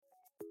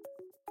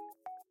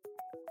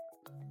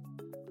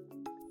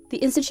The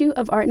Institute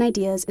of Art and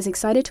Ideas is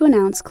excited to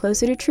announce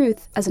Closer to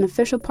Truth as an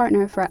official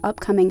partner for our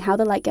upcoming How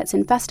the Light Gets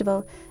In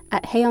festival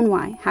at Hay on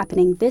Wye,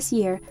 happening this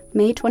year,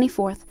 May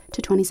 24th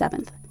to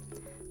 27th.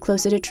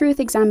 Closer to Truth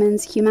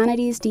examines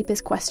humanity's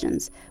deepest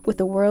questions with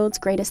the world's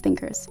greatest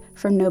thinkers,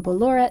 from Nobel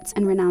laureates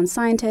and renowned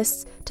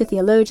scientists to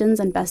theologians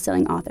and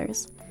best-selling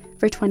authors.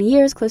 For 20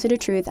 years, Closer to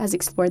Truth has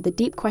explored the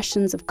deep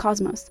questions of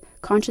cosmos,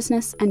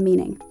 consciousness, and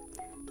meaning.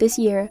 This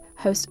year,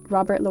 host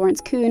Robert Lawrence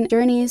Kuhn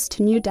journeys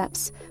to new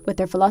depths with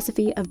their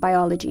Philosophy of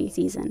Biology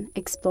season,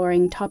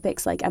 exploring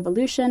topics like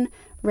evolution,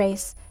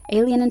 race,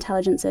 alien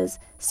intelligences,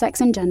 sex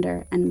and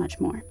gender, and much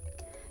more.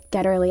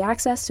 Get early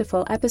access to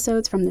full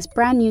episodes from this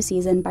brand new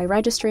season by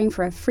registering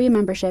for a free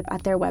membership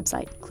at their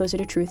website,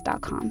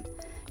 closertotruth.com.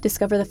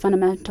 Discover the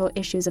fundamental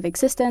issues of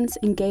existence,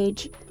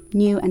 engage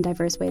new and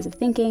diverse ways of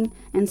thinking,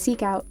 and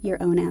seek out your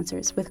own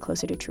answers with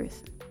Closer to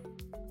Truth.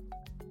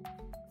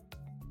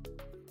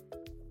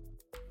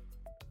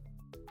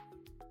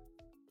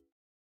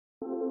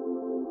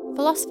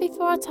 Philosophy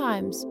for Our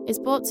Times is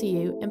brought to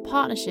you in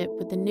partnership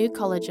with the New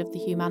College of the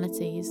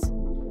Humanities,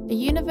 a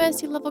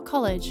university-level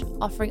college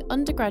offering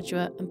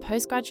undergraduate and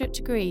postgraduate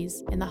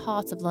degrees in the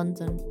heart of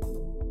London.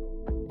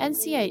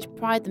 NCH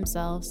pride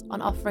themselves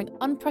on offering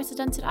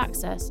unprecedented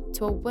access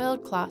to a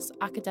world-class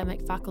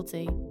academic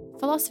faculty.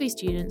 Philosophy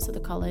students at the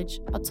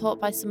college are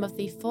taught by some of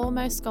the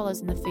foremost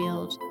scholars in the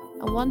field,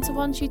 and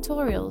one-to-one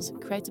tutorials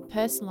create a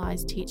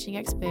personalised teaching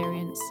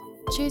experience.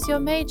 Choose your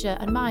major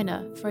and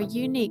minor for a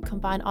unique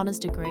combined honours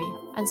degree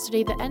and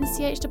study the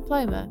NCH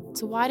diploma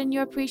to widen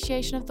your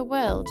appreciation of the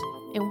world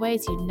in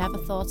ways you'd never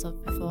thought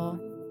of before.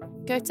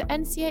 Go to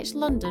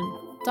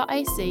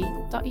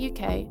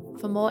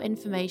nchlondon.ac.uk for more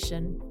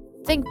information.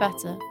 Think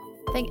better.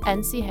 Think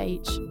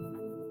NCH.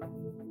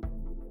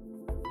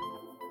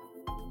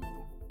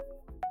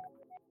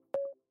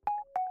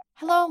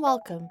 Hello and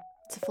welcome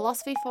to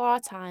Philosophy for Our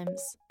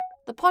Times,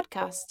 the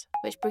podcast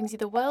which brings you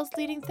the world's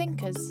leading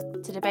thinkers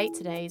to debate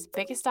today's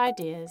biggest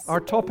ideas. Our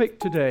topic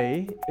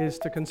today is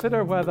to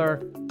consider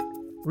whether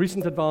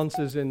recent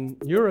advances in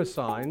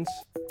neuroscience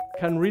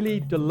can really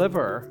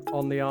deliver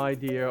on the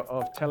idea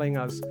of telling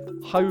us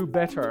how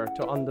better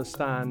to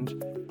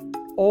understand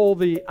all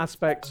the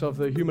aspects of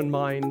the human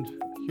mind,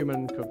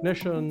 human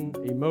cognition,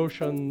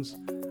 emotions,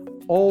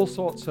 all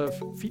sorts of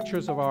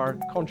features of our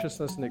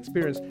consciousness and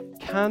experience.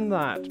 Can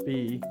that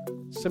be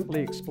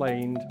simply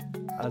explained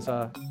as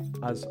a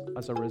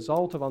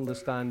result of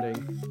understanding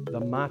the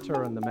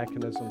matter and the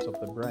mechanisms of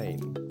the brain?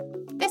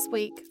 This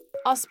week,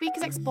 our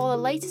speakers explore the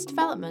latest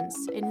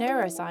developments in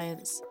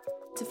neuroscience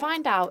to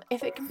find out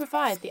if it can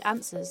provide the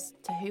answers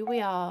to who we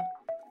are.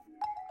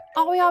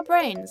 Are we our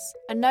brains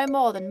and no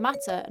more than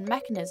matter and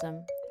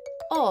mechanism?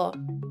 Or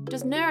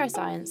does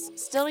neuroscience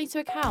still need to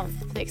account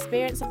for the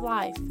experience of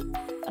life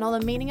and all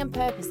the meaning and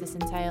purpose this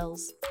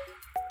entails?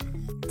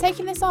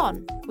 Taking this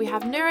on, we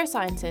have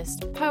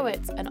neuroscientist,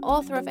 poet and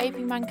author of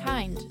Aping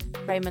Mankind,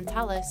 Raymond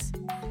Tallis,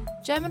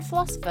 German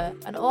philosopher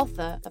and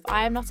author of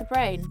I Am Not a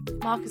Brain,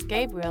 Markus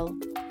Gabriel,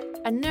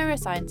 and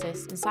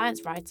neuroscientist and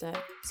science writer,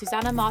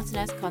 Susana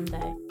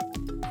Martinez-Conde.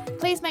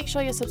 Please make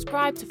sure you're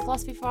subscribed to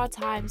Philosophy for Our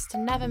Times to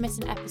never miss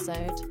an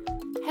episode.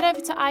 Head over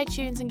to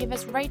iTunes and give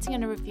us a rating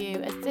and a review,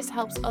 as this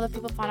helps other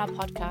people find our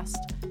podcast.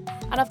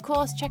 And of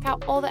course, check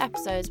out all the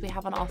episodes we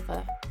have on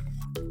offer.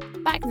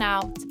 Back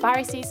now to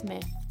Barry C.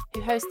 Smith, who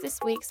hosts this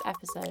week's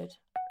episode.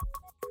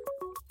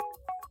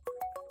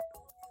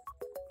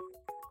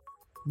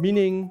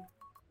 Meaning,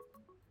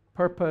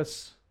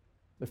 purpose,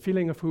 the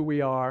feeling of who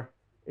we are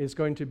is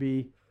going to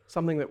be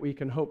something that we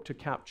can hope to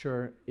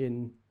capture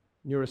in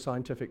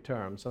neuroscientific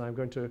terms. And I'm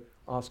going to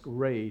ask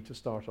Ray to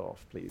start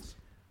off, please.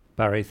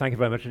 Barry, thank you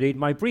very much indeed.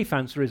 My brief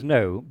answer is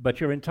no, but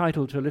you're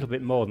entitled to a little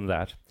bit more than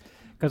that,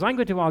 because I'm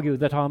going to argue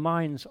that our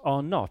minds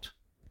are not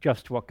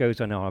just what goes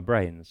on in our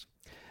brains.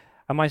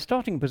 And my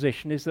starting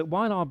position is that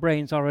while our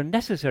brains are a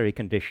necessary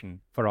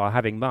condition for our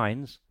having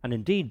minds, and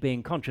indeed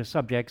being conscious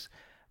subjects,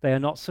 they are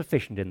not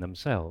sufficient in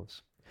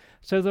themselves.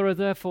 So there are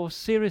therefore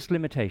serious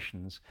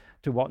limitations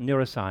to what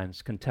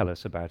neuroscience can tell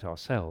us about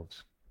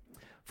ourselves.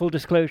 Full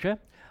disclosure,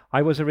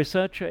 I was a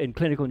researcher in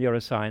clinical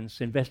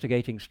neuroscience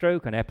investigating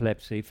stroke and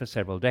epilepsy for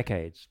several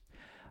decades.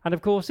 And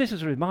of course, this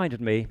has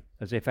reminded me,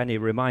 as if any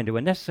reminder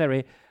were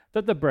necessary,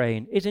 that the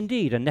brain is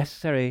indeed a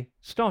necessary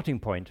starting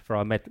point for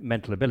our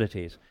mental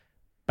abilities.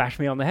 Bash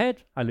me on the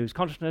head, I lose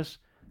consciousness,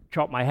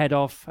 chop my head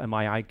off, and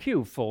my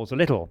IQ falls a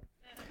little.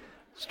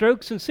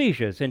 Strokes and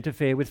seizures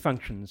interfere with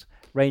functions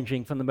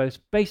ranging from the most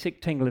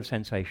basic tingle of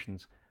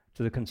sensations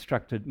to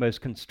the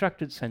most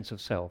constructed sense of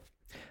self.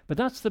 But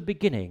that's the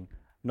beginning,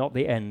 not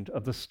the end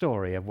of the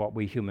story of what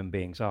we human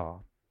beings are.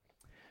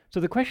 So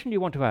the question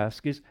you want to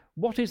ask is,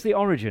 what is the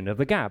origin of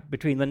the gap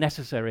between the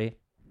necessary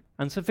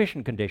and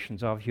sufficient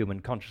conditions of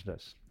human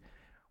consciousness?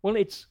 Well,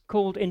 it's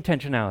called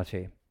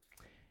intentionality.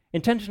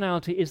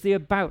 Intentionality is the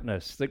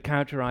aboutness that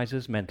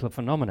characterizes mental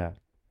phenomena.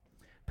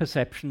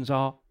 Perceptions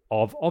are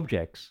of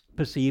objects,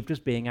 perceived as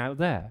being out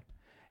there.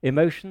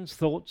 Emotions,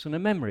 thoughts,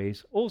 and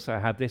memories also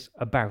have this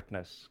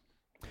aboutness.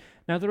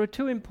 Now, there are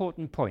two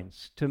important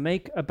points to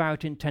make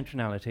about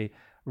intentionality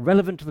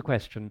relevant to the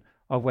question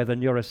of whether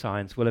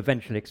neuroscience will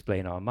eventually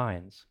explain our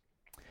minds.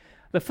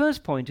 The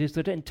first point is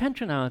that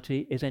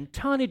intentionality is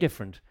entirely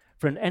different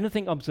from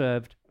anything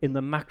observed in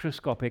the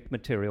macroscopic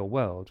material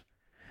world,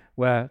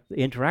 where the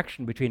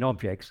interaction between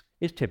objects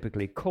is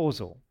typically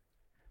causal.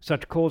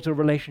 Such causal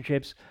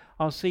relationships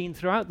are seen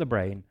throughout the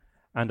brain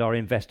and are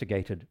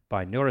investigated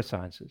by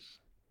neurosciences.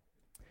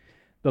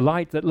 The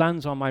light that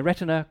lands on my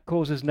retina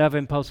causes nerve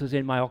impulses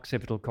in my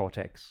occipital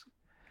cortex.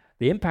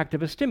 The impact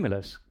of a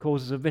stimulus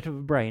causes a bit of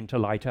a brain to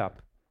light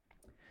up.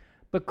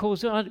 But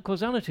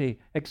causality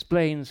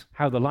explains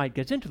how the light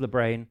gets into the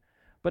brain,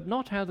 but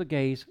not how the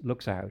gaze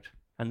looks out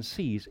and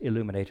sees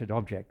illuminated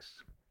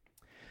objects.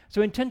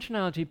 So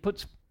intentionality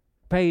puts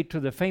paid to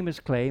the famous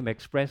claim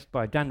expressed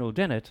by Daniel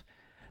Dennett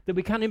that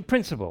we can, in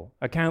principle,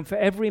 account for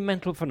every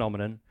mental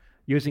phenomenon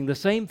using the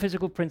same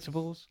physical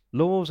principles,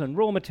 laws, and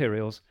raw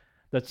materials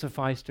that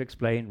suffice to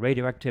explain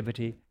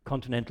radioactivity,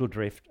 continental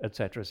drift,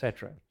 etc.,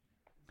 etc.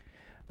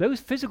 Those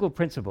physical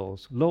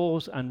principles,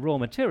 laws, and raw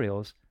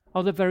materials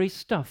are the very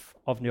stuff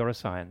of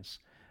neuroscience,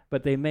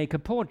 but they make a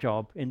poor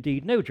job,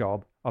 indeed no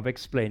job, of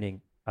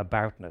explaining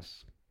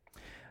aboutness.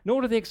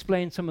 Nor do they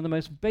explain some of the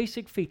most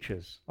basic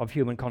features of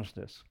human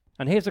consciousness.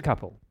 And here's a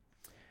couple.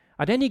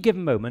 At any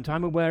given moment,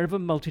 I'm aware of a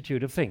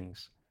multitude of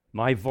things.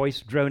 My voice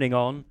droning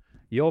on,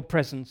 your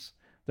presence,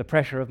 the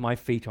pressure of my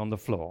feet on the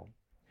floor,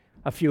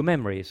 a few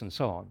memories, and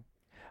so on.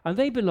 And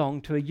they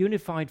belong to a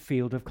unified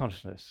field of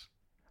consciousness.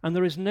 And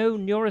there is no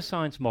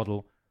neuroscience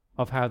model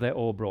of how they're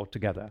all brought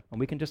together, and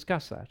we can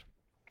discuss that.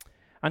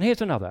 And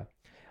here's another.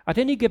 At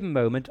any given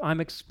moment, I'm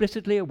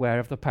explicitly aware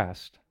of the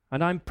past,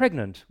 and I'm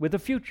pregnant with the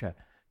future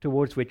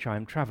towards which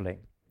I'm traveling.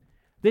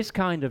 This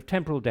kind of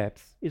temporal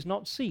depth is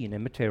not seen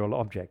in material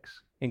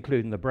objects,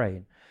 including the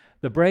brain.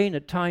 The brain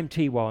at time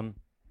t1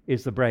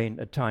 is the brain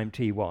at time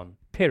t1,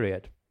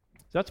 period.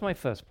 So that's my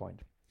first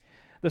point.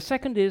 The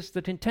second is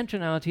that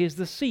intentionality is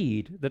the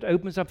seed that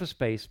opens up a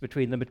space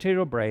between the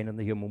material brain and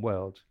the human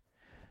world.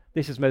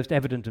 This is most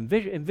evident in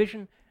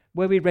vision,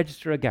 where we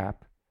register a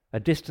gap, a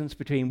distance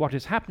between what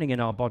is happening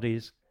in our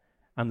bodies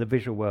and the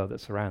visual world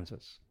that surrounds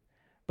us.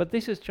 But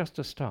this is just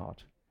a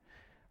start.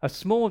 A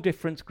small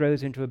difference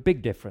grows into a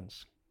big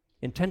difference.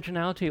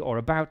 Intentionality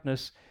or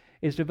aboutness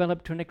is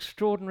developed to an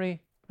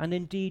extraordinary and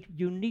indeed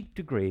unique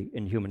degree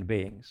in human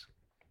beings.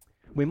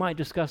 We might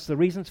discuss the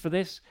reasons for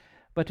this,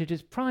 but it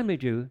is primarily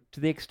due to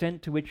the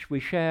extent to which we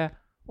share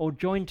or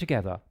join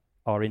together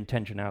our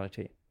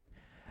intentionality.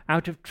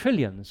 Out of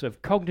trillions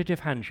of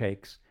cognitive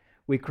handshakes,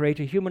 we create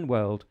a human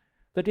world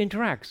that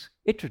interacts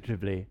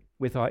iteratively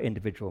with our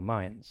individual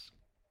minds.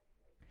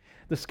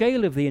 The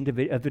scale of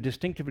the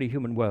distinctively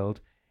human world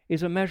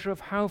is a measure of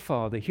how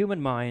far the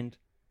human mind,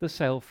 the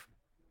self,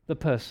 the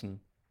person,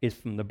 is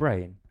from the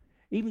brain,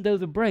 even though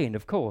the brain,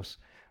 of course,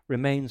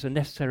 remains a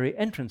necessary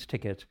entrance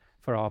ticket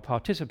for our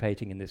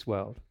participating in this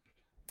world.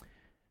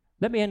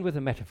 Let me end with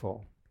a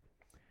metaphor.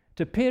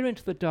 To peer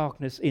into the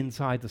darkness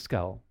inside the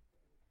skull,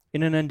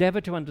 in an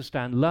endeavor to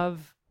understand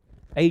love,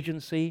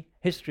 agency,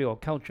 history, or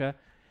culture,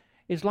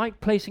 is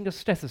like placing a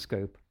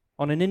stethoscope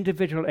on an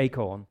individual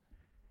acorn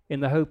in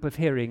the hope of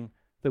hearing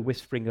the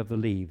whispering of the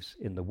leaves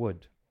in the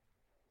wood.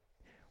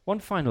 One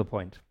final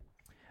point,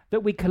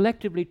 that we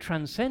collectively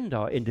transcend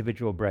our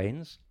individual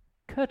brains,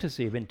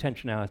 courtesy of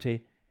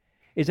intentionality,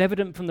 is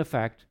evident from the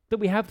fact that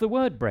we have the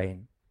word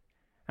brain,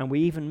 and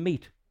we even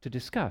meet to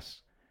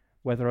discuss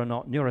whether or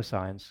not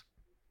neuroscience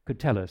could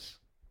tell us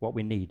what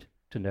we need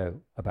to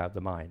know about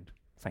the mind.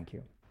 Thank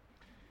you.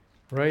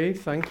 Ray,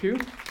 thank you.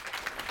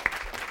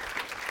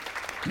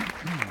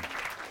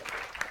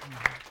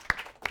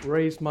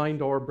 Ray's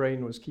mind or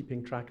brain was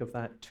keeping track of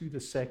that to the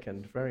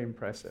second. Very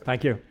impressive.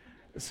 Thank you.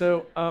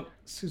 So,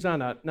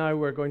 Susana, now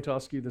we're going to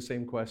ask you the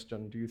same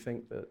question. Do you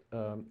think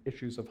that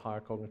issues of higher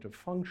cognitive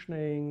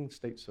functioning,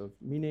 states of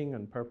meaning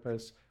and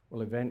purpose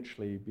will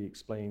eventually be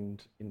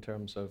explained in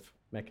terms of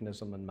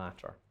mechanism and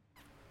matter?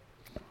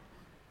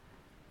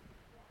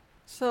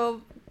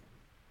 So,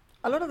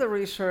 a lot of the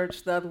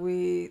research that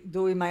we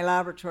do in my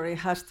laboratory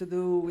has to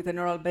do with the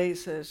neural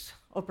basis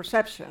of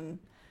perception,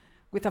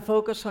 with a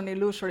focus on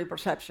illusory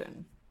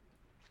perception.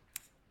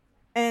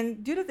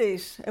 And due to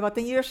this, about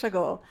 10 years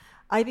ago,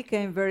 I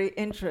became very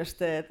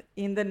interested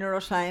in the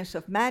neuroscience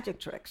of magic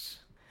tricks.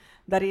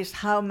 That is,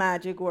 how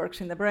magic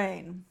works in the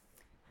brain.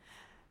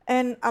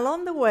 And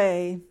along the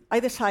way, I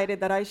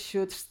decided that I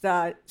should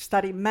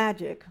study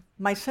magic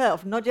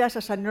myself, not just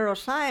as a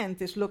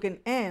neuroscientist looking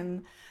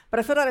in, but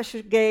I thought that I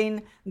should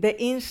gain the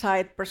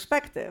inside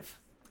perspective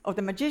of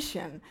the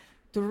magician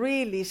to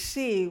really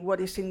see what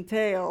is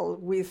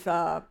entailed with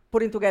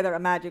putting together a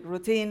magic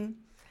routine.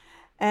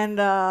 And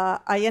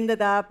I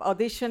ended up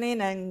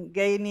auditioning and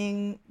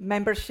gaining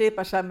membership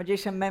as a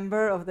magician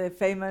member of the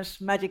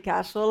famous Magic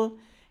Castle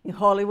in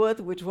Hollywood,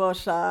 which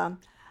was a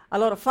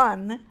lot of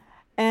fun,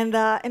 and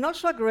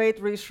also a great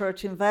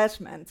research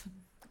investment.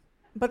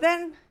 But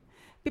then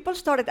people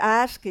started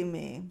asking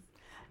me,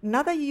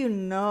 now that you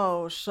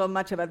know so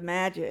much about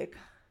magic,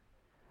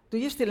 do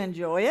you still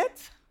enjoy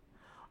it?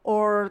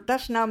 Or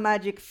does now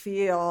magic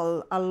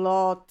feel a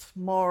lot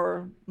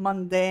more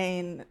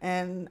mundane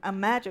and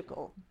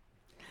unmagical?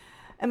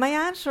 And my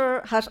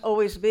answer has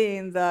always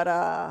been that,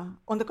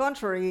 on the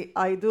contrary,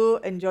 I do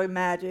enjoy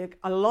magic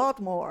a lot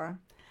more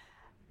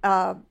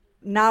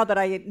now that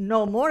I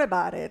know more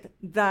about it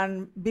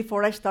than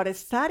before I started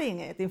studying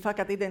it. In fact,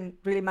 I didn't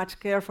really much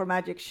care for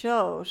magic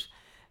shows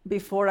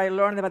before I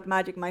learned about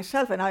magic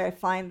myself, and now I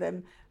find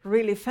them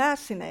really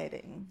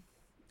fascinating.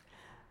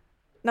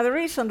 Now, the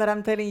reason that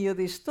I'm telling you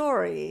this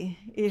story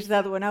is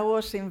that when I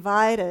was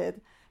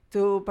invited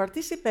to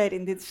participate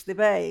in this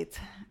debate,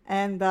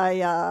 and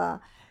I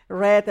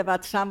read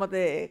about some of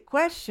the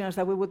questions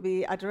that we would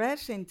be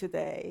addressing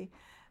today,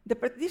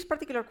 this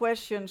particular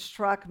question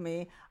struck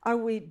me: are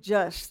we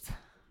just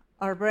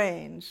our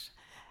brains?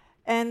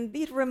 And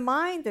it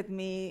reminded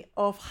me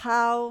of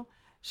how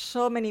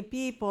so many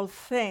people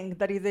think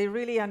that if they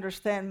really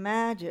understand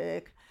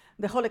magic,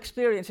 the whole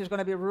experience is going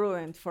to be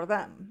ruined for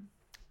them.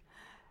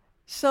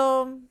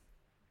 So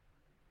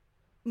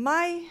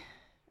my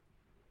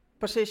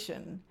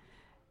position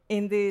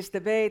in this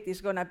debate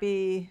is going to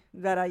be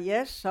that,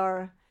 yes,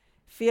 our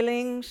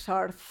feelings,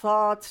 our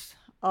thoughts,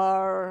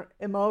 our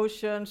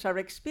emotions, our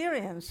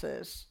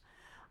experiences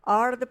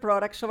are the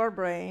products of our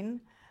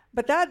brain,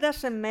 but that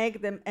doesn't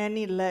make them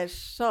any less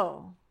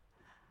so.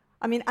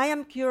 I mean, I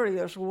am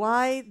curious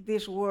why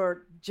this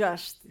word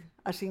just,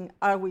 as in,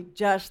 are we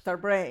just our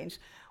brains?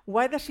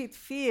 Why does it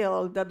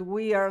feel that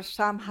we are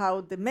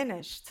somehow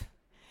diminished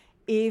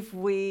if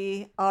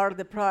we are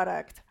the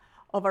product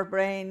of our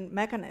brain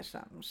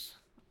mechanisms?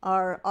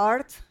 Our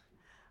art,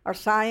 our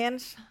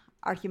science,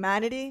 our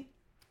humanity,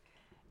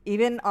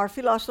 even our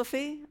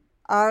philosophy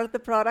are the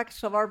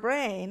products of our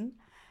brain,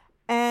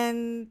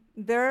 and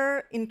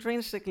they're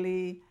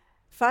intrinsically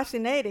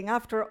fascinating.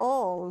 After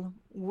all,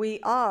 we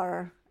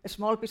are a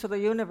small piece of the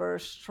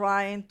universe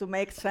trying to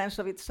make sense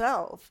of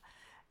itself.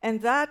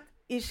 And that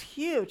is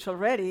huge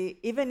already,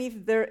 even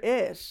if there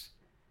is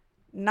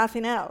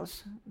nothing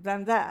else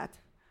than that.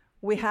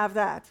 We have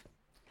that.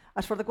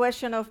 As for the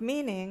question of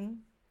meaning,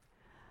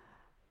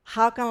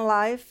 how can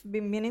life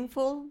be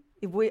meaningful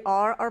if we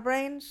are our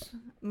brains?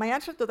 My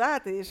answer to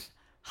that is,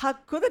 how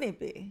couldn't it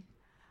be?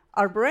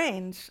 Our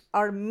brains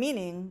are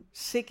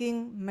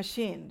meaning-seeking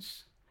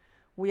machines.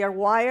 We are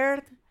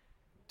wired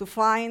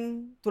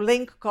to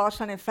link cause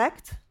and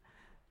effect,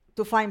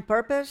 to find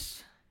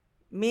purpose,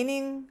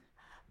 meaning,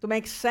 to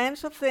make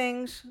sense of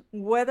things,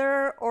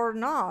 whether or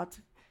not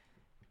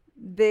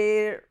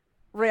the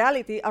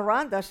reality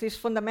around us is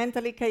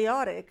fundamentally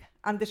chaotic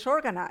and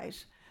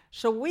disorganized.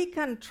 So we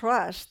can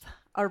trust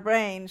our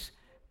brains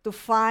to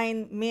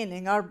find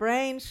meaning. Our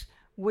brains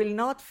will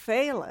not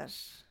fail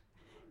us.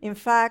 In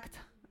fact,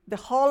 the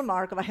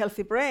hallmark of a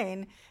healthy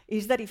brain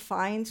is that it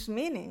finds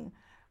meaning.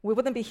 We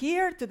wouldn't be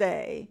here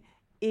today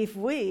if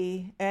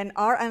we and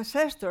our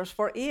ancestors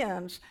for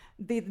eons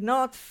did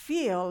not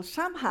feel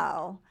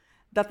somehow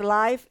that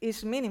life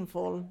is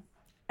meaningful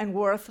and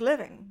worth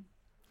living.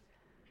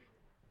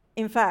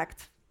 In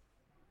fact,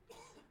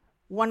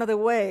 one of the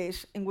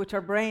ways in which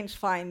our brains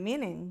find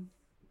meaning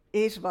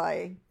is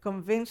by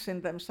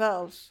convincing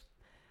themselves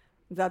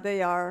that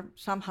they are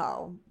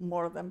somehow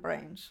more than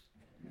brains.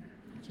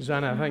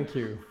 Susana, thank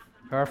you.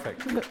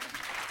 Perfect.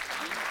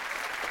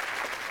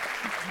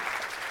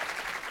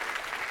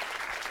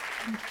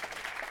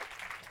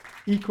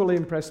 Equally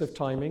impressive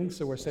timing,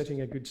 so we're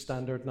setting a good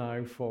standard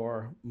now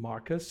for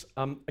Markus.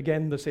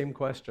 Again, the same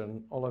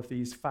question, all of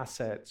these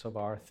facets of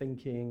our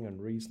thinking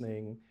and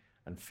reasoning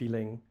and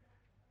feeling,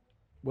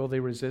 will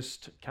they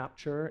resist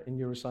capture in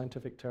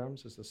neuroscientific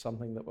terms? Is there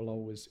something that will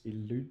always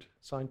elude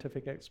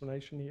scientific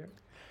explanation here?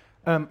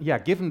 Yeah,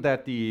 given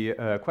that the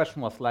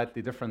question was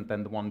slightly different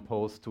than the one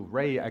posed to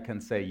Ray, I can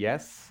say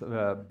yes,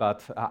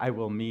 but I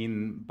will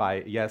mean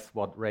by yes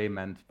what Ray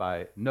meant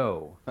by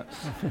no.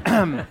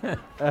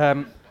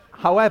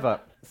 However,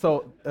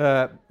 so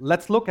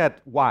let's look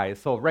at why.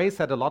 So Ray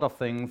said a lot of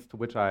things to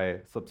which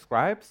I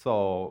subscribe.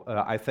 So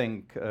I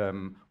think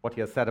what he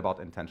has said about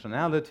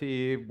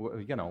intentionality,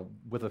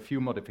 with a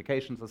few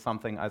modifications is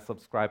something I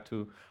subscribe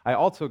to. I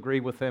also agree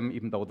with him,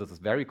 even though this is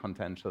very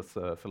contentious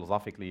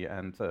philosophically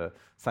and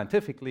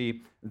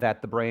scientifically,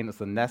 that the brain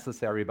is a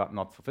necessary but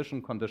not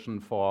sufficient condition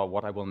for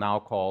what I will now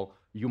call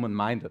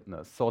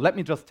human-mindedness. So let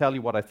me just tell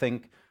you what I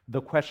think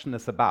the question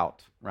is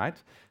about,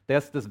 right?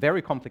 There's this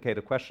very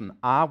complicated question,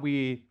 are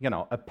we,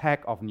 a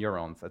pack of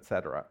neurons,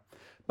 etc.?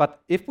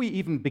 But if we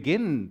even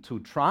begin to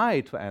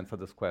try to answer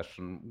this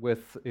question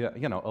with,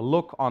 a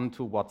look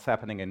onto what's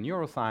happening in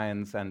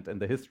neuroscience and in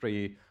the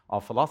history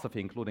of philosophy,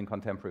 including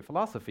contemporary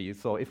philosophy,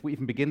 so if we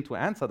even begin to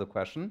answer the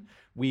question,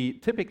 we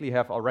typically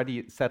have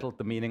already settled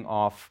the meaning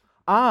of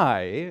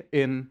I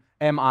in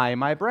am I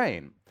my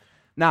brain?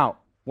 Now,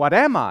 what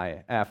am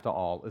I, after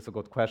all, is a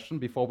good question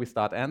before we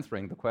start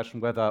answering the question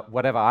whether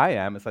whatever I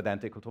am is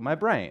identical to my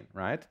brain,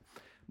 right?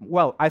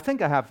 Well, I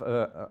think I have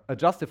a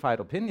justified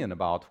opinion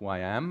about who I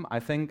am. I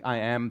think I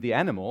am the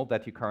animal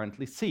that you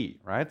currently see,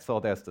 right?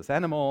 So there's this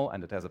animal,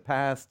 and it has a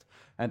past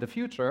and a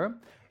future.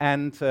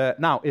 And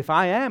now, if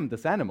I am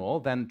this animal,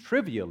 then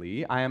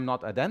trivially, I am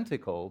not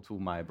identical to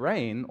my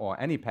brain or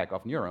any pack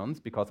of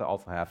neurons, because I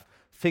also have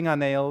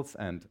fingernails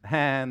and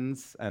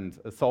hands and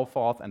so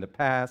forth, and a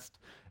past,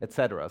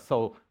 etc.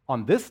 So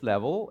on this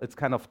level, it's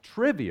kind of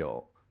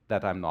trivial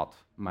that I'm not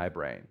my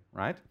brain,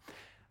 right?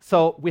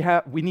 So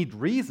we need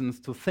reasons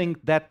to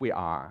think that we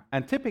are,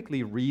 and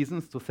typically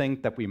reasons to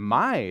think that we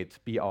might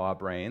be our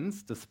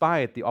brains,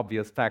 despite the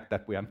obvious fact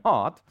that we are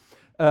not.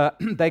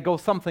 They go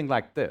something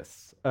like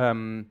this.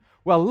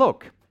 Well,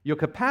 look, your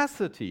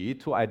capacity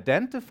to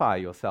identify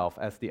yourself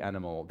as the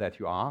animal that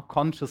you are,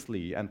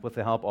 consciously and with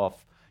the help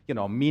of,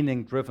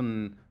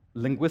 meaning-driven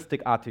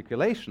linguistic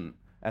articulation,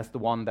 as the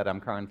one that I'm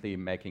currently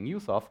making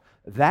use of,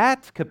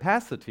 that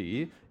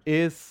capacity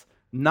is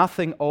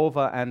nothing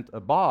over and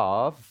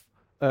above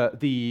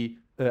the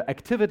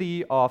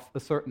activity of a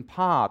certain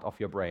part of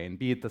your brain,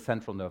 be it the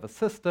central nervous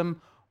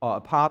system or a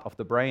part of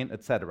the brain,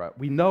 etc.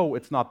 We know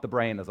it's not the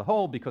brain as a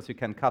whole because you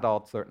can cut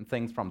out certain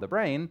things from the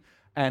brain,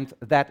 and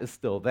that is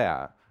still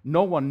there.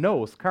 No one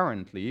knows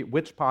currently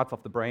which parts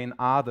of the brain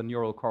are the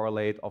neural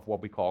correlate of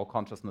what we call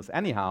consciousness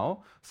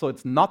anyhow, so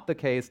it's not the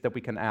case that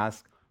we can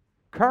ask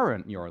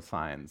current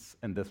neuroscience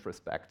in this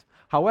respect.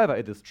 However,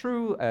 it is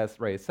true, as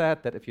Ray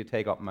said, that if you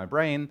take out my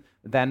brain,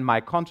 then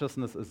my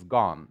consciousness is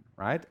gone,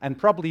 right? And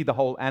probably the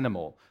whole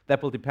animal.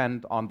 That will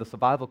depend on the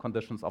survival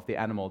conditions of the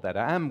animal that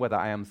I am, whether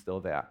I am still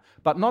there,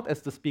 but not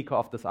as the speaker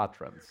of this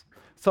utterance.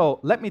 So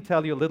let me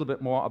tell you a little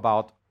bit more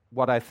about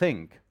what I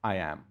think I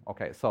am.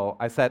 Okay, so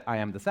I said I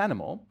am this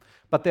animal,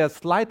 but there's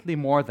slightly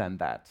more than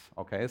that.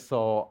 Okay,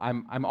 so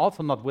I'm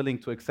also not willing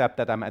to accept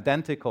that I'm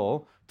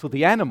identical to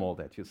the animal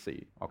that you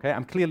see. Okay,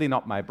 I'm clearly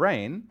not my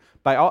brain,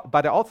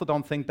 but I also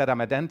don't think that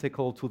I'm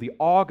identical to the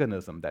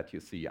organism that you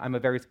see. I'm a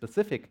very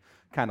specific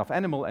kind of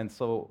animal, and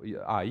so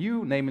are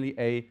you, namely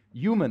a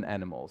human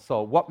animal.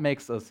 So what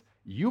makes us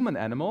human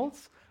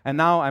animals? And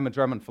now I'm a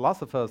German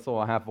philosopher, so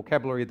I have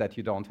vocabulary that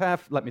you don't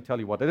have. Let me tell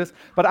you what it is.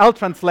 But I'll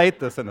translate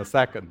this in a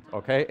second,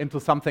 okay, into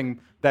something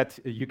that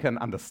you can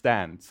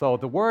understand. So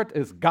the word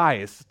is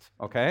Geist,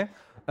 okay?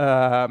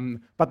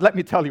 But let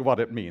me tell you what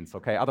it means,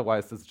 okay?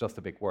 Otherwise, it's just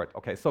a big word.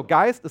 Okay, so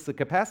Geist is the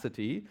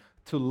capacity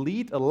to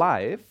lead a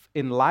life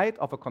in light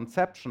of a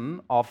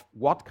conception of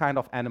what kind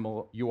of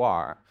animal you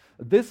are.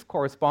 This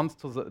corresponds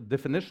to the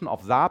definition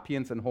of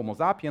sapiens and Homo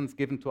sapiens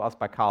given to us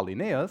by Carl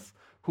Linnaeus,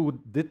 who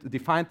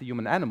defined the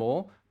human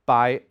animal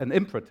by an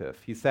imperative.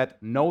 He said,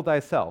 know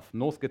thyself,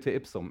 nosce te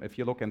ipsum. If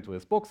you look into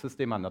his book,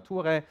 Systema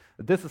Naturae,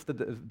 this is the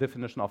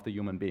definition of the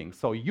human being.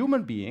 So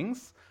human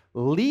beings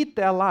lead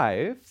their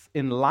lives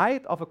in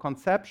light of a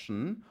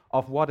conception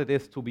of what it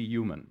is to be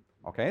human.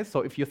 Okay,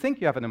 so if you think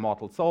you have an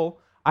immortal soul,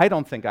 I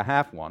don't think I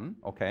have one,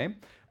 okay?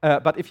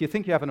 But if you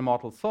think you have an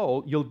immortal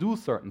soul, you'll do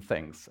certain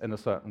things in a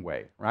certain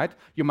way, right?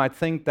 You might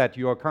think that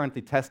you are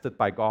currently tested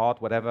by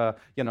God, whatever,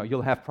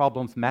 you'll have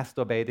problems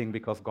masturbating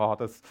because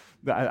God is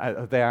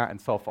there and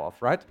so forth,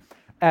 right?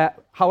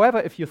 However,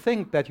 if you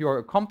think that you're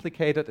a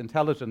complicated,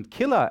 intelligent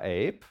killer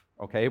ape,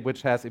 okay,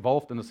 which has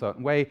evolved in a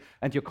certain way,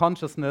 and your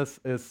consciousness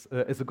is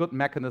a good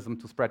mechanism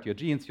to spread your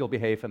genes, you'll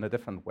behave in a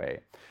different way.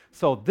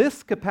 So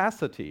this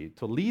capacity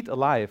to lead a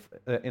life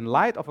in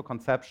light of a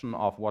conception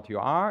of what you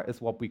are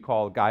is what we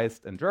call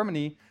Geist in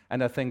Germany,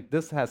 and I think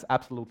this has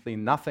absolutely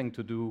nothing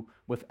to do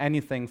with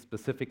anything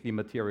specifically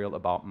material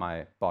about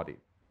my body.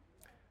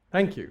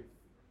 Thank you.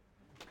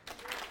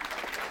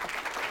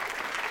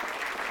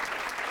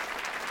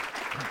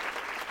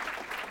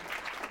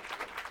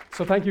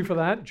 So thank you for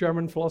that.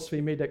 German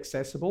philosophy made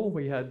accessible.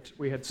 We had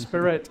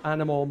spirit,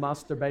 animal,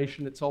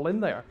 masturbation. It's all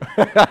in there.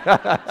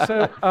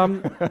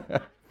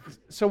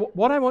 So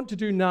what I want to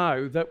do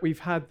now that we've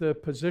had the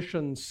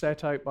positions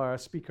set out by our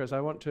speakers,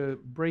 I want to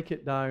break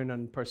it down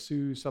and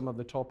pursue some of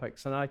the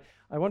topics. And I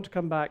want to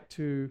come back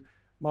to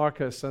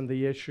Markus and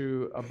the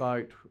issue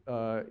about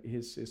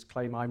his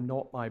claim, I'm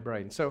not my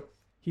brain. So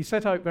he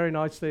set out very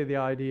nicely the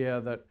idea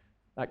that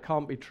that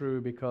can't be true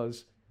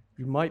because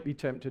you might be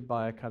tempted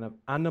by a kind of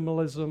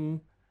animalism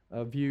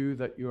view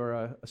that you're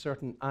a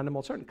certain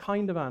animal, certain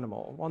kind of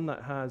animal, one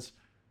that has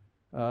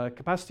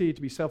capacity to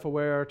be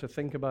self-aware, to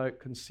think about,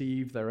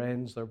 conceive their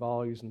ends, their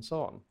values, and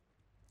so on.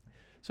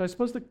 So I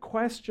suppose the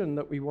question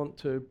that we want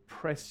to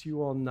press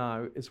you on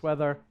now is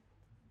whether,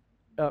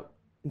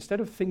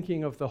 instead of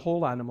thinking of the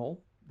whole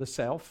animal, the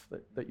self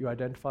that you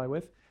identify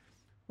with,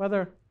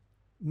 whether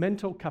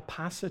mental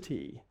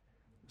capacity,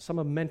 some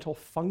of mental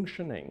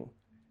functioning,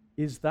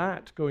 is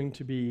that going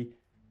to be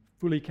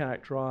fully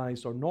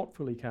characterized or not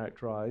fully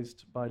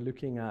characterized by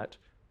looking at,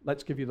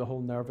 let's give you the whole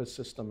nervous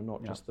system and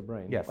not just the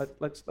brain? Yes.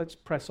 Let's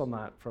press on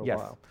that for a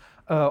while.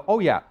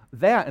 Oh yeah,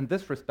 there in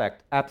this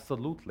respect,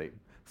 absolutely.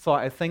 So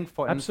I think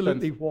for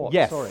absolutely instance... what?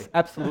 Yes, sorry.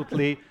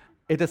 Absolutely.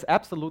 It is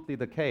absolutely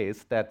the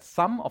case that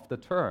some of the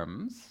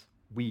terms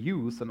we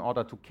use in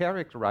order to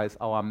characterize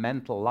our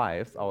mental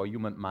lives, our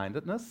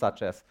human-mindedness,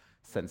 such as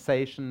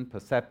sensation,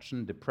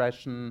 perception,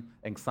 depression,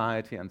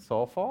 anxiety, and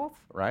so forth,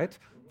 right?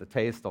 The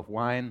taste of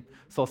wine.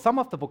 So some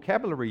of the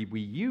vocabulary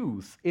we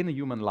use in a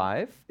human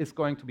life is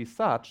going to be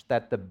such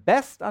that the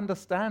best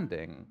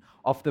understanding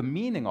of the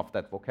meaning of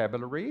that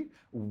vocabulary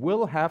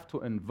will have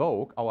to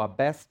invoke our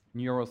best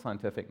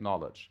neuroscientific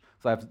knowledge.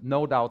 So I have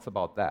no doubts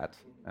about that.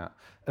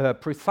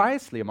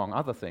 Precisely, among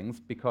other things,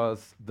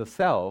 because the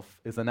self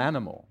is an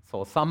animal.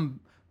 So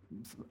some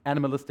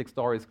animalistic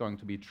story is going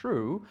to be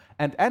true,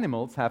 and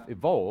animals have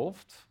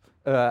evolved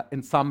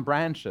in some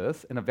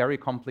branches in a very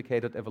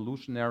complicated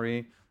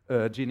evolutionary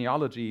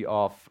genealogy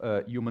of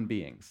human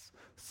beings.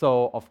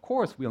 So, of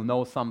course, we'll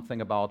know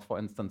something about, for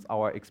instance,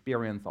 our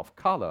experience of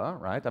color,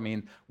 right? I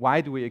mean, why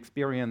do we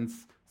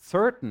experience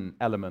certain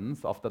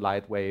elements of the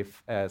light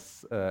wave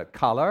as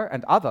color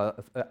and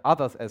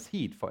others as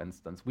heat, for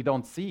instance? We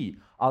don't see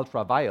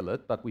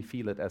ultraviolet, but we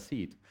feel it as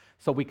heat.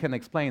 So we can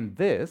explain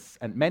this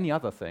and many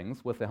other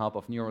things with the help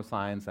of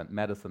neuroscience and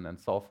medicine and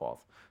so forth.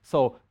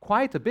 So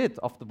quite a bit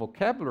of the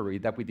vocabulary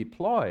that we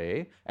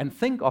deploy and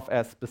think of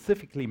as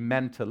specifically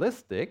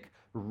mentalistic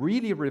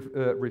really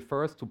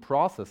refers to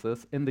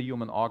processes in the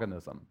human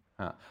organism.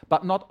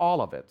 But not all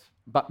of it,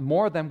 but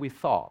more than we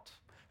thought.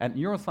 And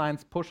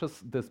neuroscience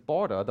pushes this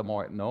border, the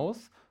more it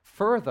knows,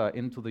 further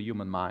into the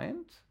human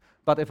mind.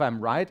 But if I'm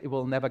right, it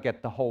will never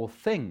get the whole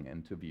thing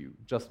into view,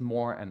 just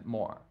more and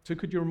more. So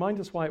could you remind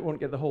us why it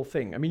won't get the whole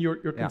thing? I mean,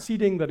 you're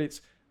conceding that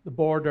it's the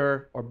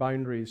border or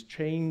boundaries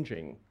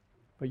changing,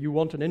 but you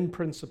want an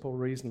in-principle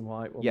reason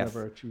why it will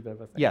never achieve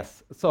everything.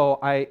 Yes, so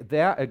I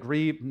there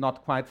agree,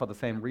 not quite for the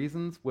same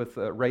reasons, with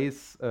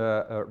Ray's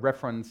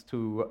reference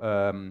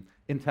to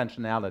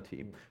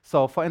intentionality.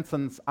 So, for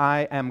instance,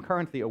 I am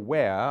currently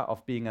aware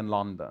of being in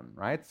London,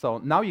 right? So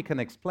now you can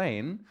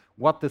explain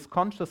what this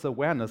conscious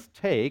awareness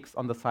takes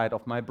on the side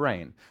of my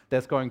brain.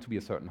 There's going to be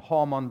a certain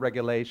hormone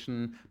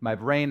regulation, my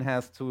brain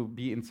has to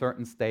be in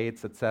certain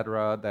states,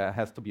 etc. There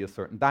has to be a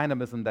certain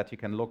dynamism that you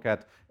can look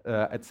at,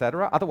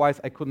 etc. Otherwise,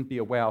 I couldn't be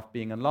aware of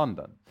being in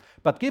London.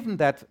 But given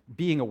that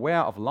being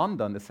aware of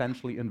London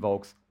essentially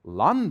invokes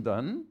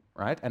London,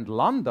 right? And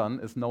London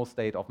is no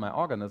state of my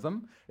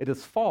organism. It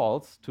is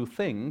false to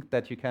think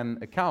that you can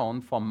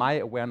account for my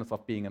awareness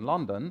of being in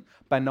London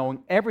by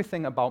knowing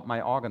everything about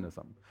my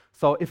organism.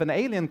 So if an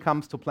alien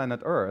comes to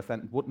planet Earth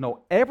and would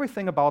know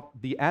everything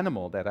about the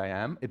animal that I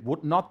am, it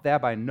would not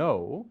thereby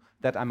know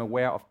that I'm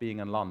aware of being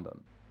in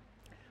London.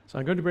 So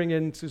I'm going to bring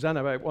in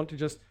Susana, but I want to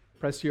just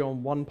press you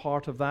on one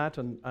part of that,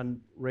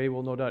 and Ray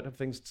will no doubt have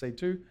things to say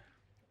too.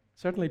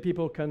 Certainly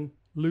people can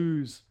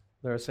lose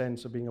their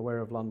sense of being aware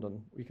of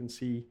London. We can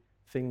see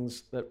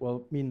things that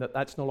will mean that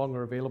that's no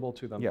longer available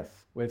to them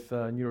with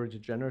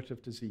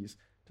neurodegenerative disease.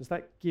 Does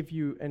that give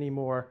you any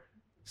more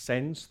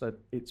sense that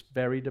it's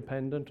very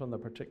dependent on the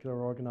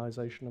particular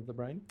organization of the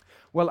brain?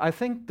 Well, I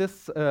think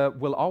this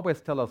will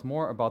always tell us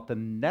more about the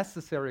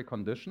necessary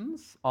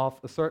conditions of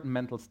a certain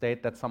mental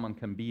state that someone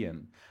can be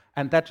in.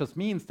 And that just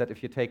means that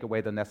if you take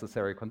away the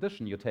necessary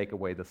condition, you take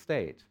away the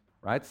state.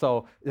 Right?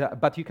 So,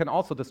 but you can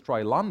also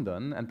destroy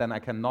London, and then I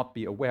cannot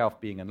be aware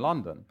of being in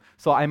London.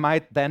 So I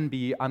might then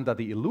be under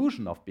the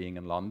illusion of being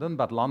in London,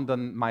 but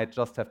London might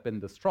just have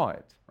been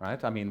destroyed,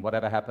 right? I mean,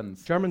 whatever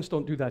happens. Germans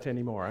don't do that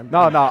anymore.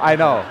 No, I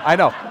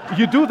know.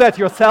 You do that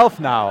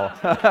yourself now.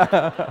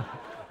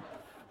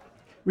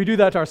 We do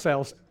that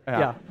ourselves,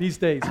 these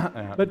days.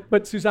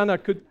 But Susana,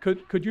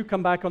 could you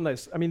come back on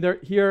this? I mean,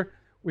 here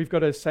we've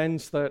got a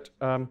sense that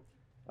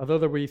although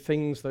there will be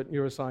things that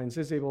neuroscience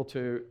is able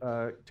to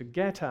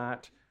get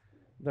at,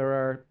 there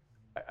are,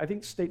 I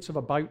think, states of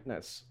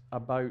aboutness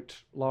about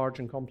large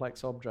and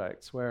complex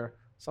objects where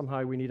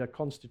somehow we need a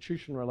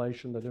constitution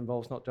relation that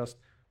involves not just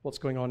what's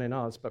going on in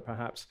us, but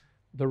perhaps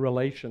the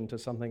relation to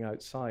something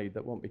outside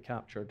that won't be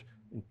captured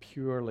in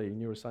purely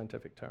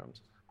neuroscientific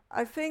terms.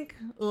 I think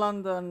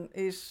London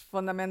is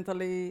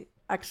fundamentally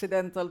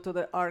accidental to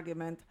the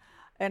argument,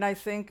 and I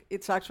think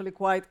it's actually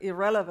quite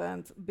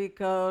irrelevant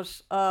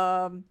because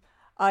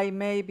I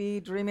may be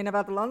dreaming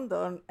about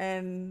London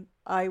and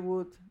I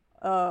would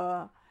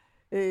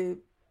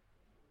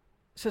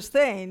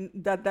sustain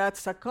that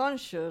that's a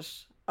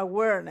conscious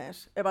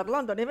awareness about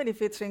London, even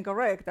if it's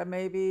incorrect, that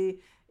may be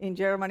in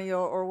Germany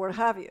or where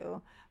have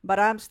you. But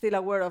I'm still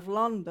aware of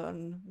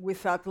London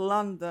without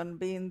London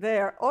being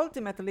there.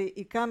 Ultimately,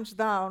 it comes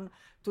down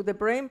to the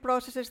brain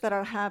processes that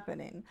are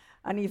happening.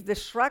 And if the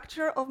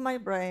structure of my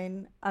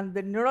brain and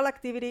the neural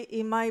activity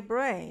in my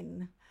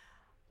brain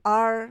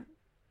are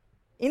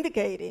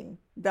indicating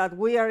that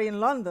we are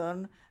in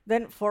London,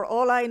 then for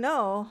all I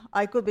know,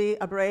 I could be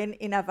a brain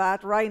in a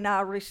vat right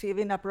now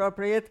receiving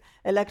appropriate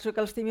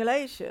electrical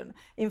stimulation.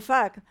 In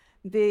fact,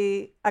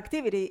 the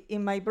activity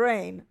in my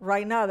brain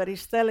right now that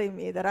is telling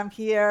me that I'm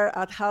here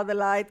at How the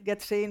Light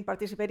Gets In,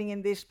 participating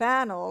in this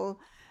panel,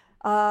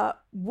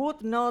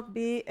 would not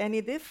be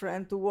any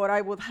different to what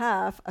I would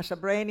have as a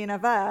brain in a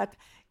vat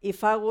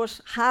if I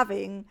was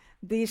having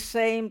this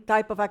same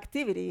type of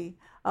activity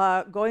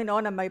going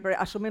on in my brain,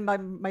 assuming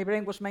my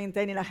brain was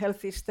maintaining a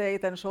healthy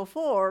state and so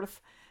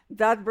forth.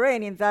 That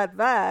brain in that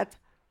vat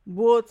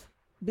would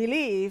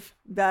believe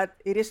that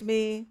it is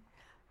me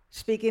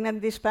speaking at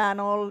this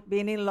panel,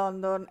 being in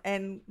London,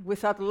 and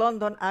without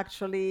London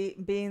actually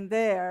being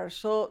there.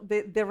 So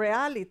the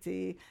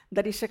reality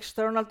that is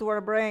external to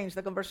our brains,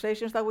 the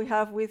conversations that we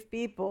have with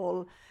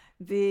people,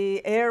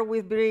 the air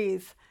we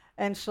breathe,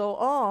 and so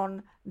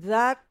on,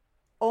 that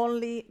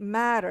only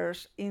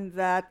matters in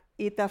that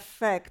it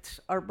affects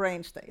our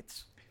brain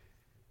states.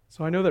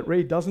 So I know that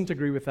Ray doesn't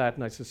agree with that,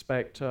 and I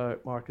suspect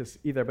Markus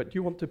either, but do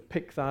you want to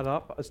pick that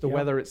up as to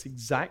whether it's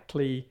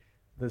exactly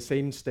the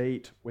same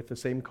state with the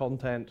same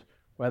content,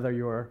 whether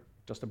you're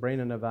just a brain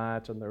in a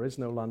vat and there is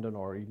no London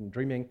or even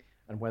dreaming,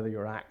 and whether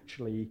you're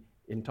actually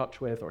in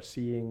touch with or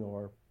seeing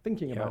or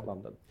thinking about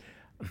London?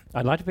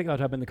 I'd like to pick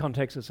that up in the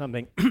context of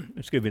something,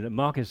 excuse me, that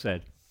Markus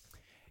said.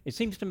 It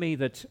seems to me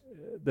that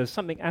there's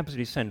something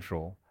absolutely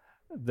central,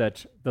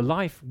 that the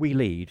life we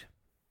lead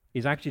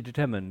is actually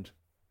determined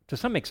to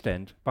some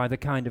extent by the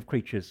kind of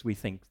creatures we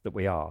think that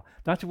we are.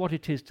 That's what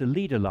it is to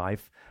lead a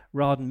life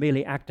rather than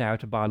merely act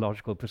out a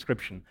biological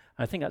prescription.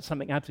 I think that's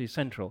something absolutely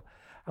central.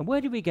 And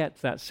where do we get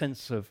that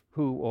sense of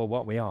who or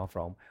what we are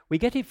from? We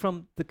get it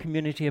from the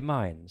community of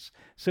minds.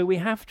 So we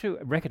have to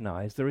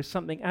recognize there is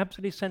something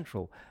absolutely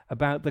central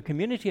about the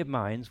community of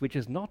minds, which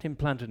is not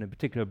implanted in a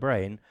particular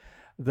brain,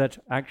 that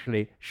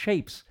actually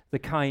shapes the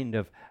kind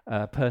of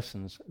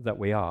persons that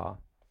we are.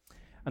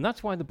 And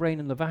that's why the brain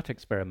in the vat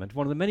experiment,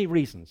 one of the many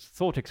reasons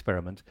thought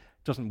experiment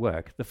doesn't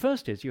work. The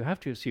first is you have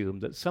to assume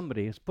that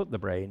somebody has put the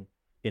brain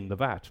in the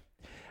vat,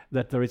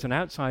 that there is an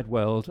outside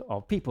world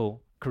of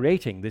people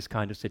creating this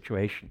kind of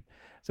situation.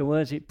 So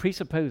whereas it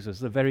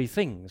presupposes the very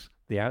things,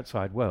 the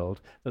outside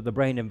world, that the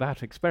brain in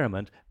vat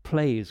experiment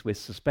plays with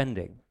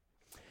suspending.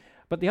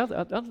 But the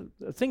other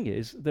thing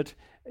is that,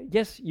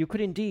 yes, you could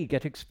indeed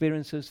get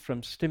experiences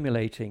from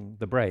stimulating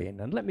the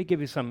brain. And let me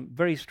give you some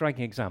very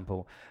striking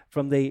example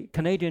from the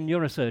Canadian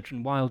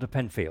neurosurgeon Wilder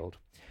Penfield.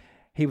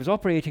 He was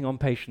operating on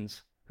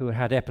patients who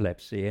had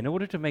epilepsy. In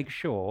order to make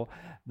sure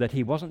that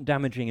he wasn't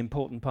damaging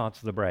important parts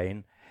of the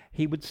brain,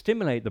 he would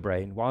stimulate the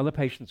brain while the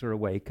patients were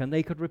awake and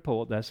they could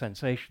report their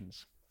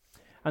sensations.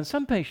 And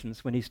some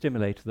patients, when he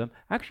stimulated them,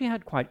 actually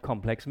had quite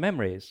complex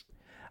memories.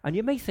 And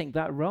you may think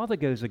that rather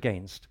goes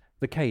against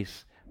the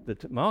case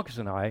that Markus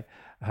and I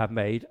have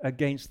made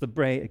against the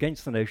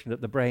notion that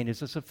the brain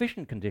is a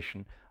sufficient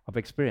condition of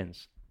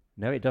experience.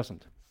 No, it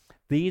doesn't.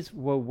 These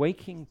were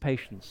waking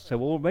patients, so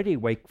already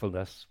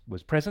wakefulness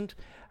was present,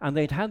 and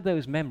they'd had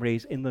those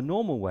memories in the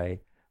normal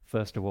way,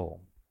 first of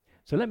all.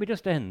 So let me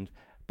just end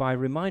by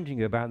reminding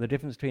you about the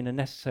difference between a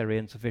necessary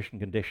and sufficient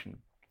condition.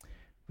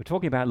 We're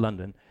talking about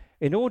London.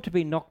 In order to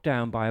be knocked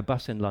down by a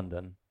bus in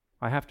London,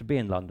 I have to be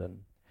in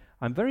London.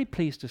 I'm very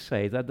pleased to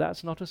say that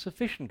that's not a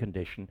sufficient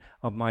condition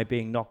of my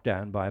being knocked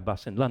down by a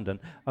bus in London.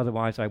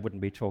 Otherwise, I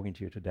wouldn't be talking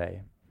to you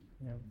today.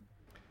 Yeah.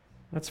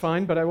 That's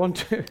fine, but I want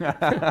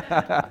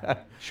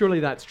to...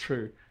 Surely that's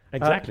true.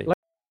 Exactly.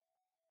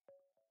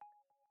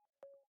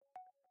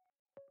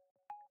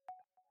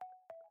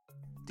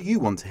 Do you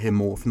want to hear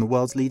more from the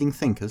world's leading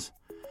thinkers?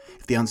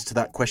 If the answer to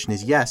that question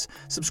is yes,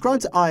 subscribe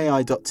to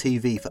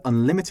iai.tv for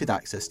unlimited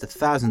access to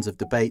thousands of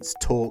debates,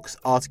 talks,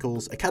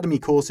 articles, academy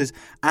courses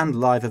and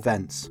live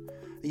events.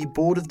 Are you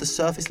bored of the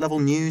surface level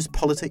news,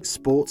 politics,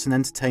 sports and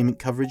entertainment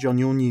coverage on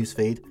your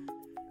newsfeed?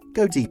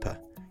 Go deeper,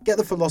 get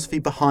the philosophy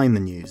behind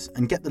the news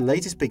and get the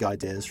latest big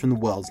ideas from the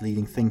world's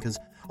leading thinkers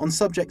on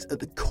subjects at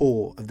the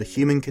core of the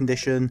human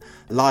condition,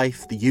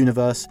 life, the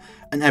universe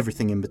and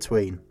everything in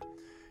between.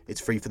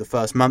 It's free for the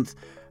first month,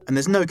 and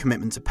there's no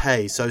commitment to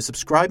pay, so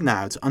subscribe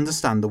now to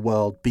understand the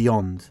world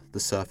beyond the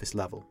surface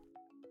level.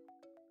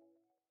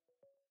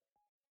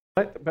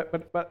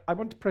 But I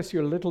want to press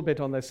you a little bit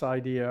on this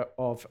idea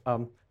of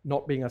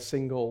not being a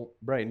single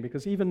brain,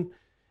 because even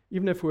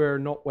if we're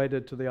not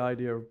wedded to the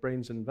idea of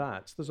brains in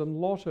vats, there's a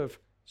lot of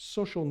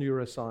social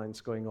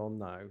neuroscience going on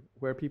now,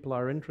 where people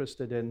are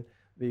interested in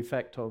the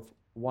effect of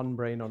one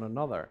brain on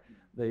another.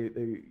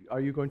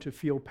 Are you going to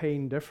feel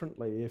pain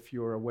differently if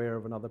you're aware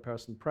of another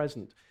person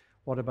present?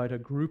 What about a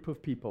group of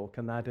people?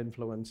 Can that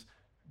influence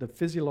the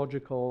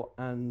physiological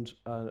and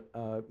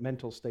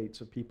mental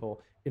states of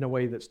people in a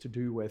way that's to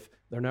do with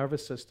their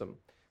nervous system?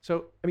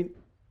 So, I mean,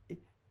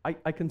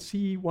 I can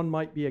see one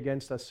might be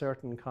against a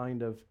certain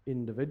kind of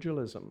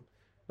individualism,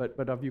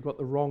 but have you got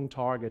the wrong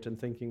target in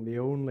thinking the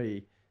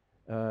only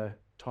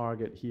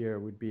target here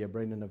would be a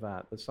brain in a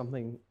vat? There's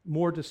something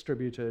more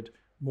distributed,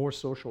 more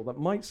social, that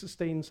might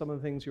sustain some of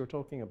the things you're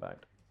talking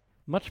about.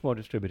 Much more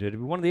distributed.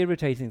 One of the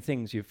irritating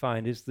things you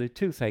find is the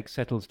toothache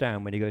settles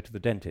down when you go to the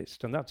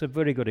dentist, and that's a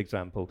very good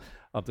example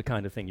of the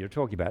kind of thing you're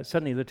talking about.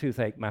 Suddenly the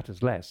toothache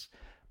matters less.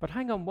 But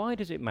hang on, why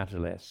does it matter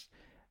less?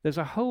 There's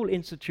a whole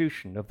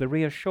institution of the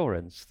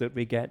reassurance that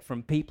we get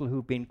from people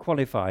who've been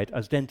qualified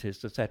as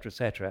dentists,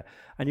 etc.,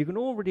 and you can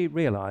already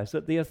realize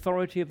that the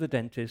authority of the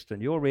dentist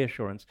and your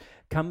reassurance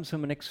comes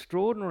from an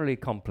extraordinarily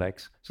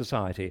complex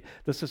society,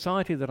 the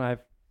society that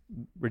I've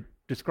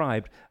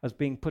described as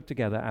being put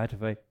together out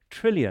of 1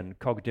 trillion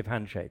cognitive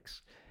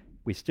handshakes.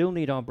 We still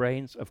need our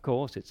brains, of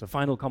course, it's a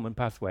final common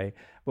pathway,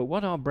 but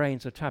what our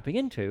brains are tapping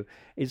into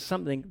is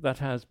something that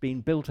has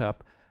been built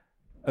up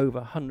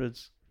over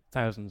hundreds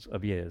thousands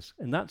of years.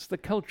 And that's the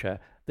culture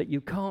that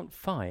you can't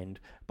find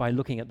by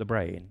looking at the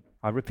brain.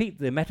 I repeat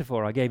the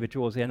metaphor I gave you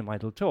towards the end of my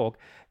little talk,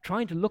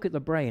 trying to look at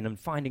the brain and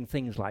finding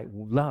things like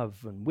love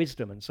and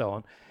wisdom and so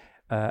on.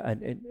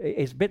 And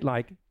it's a bit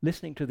like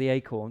listening to the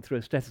acorn through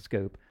a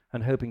stethoscope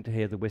and hoping to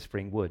hear the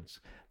whispering woods.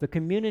 The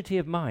community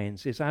of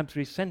minds is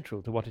absolutely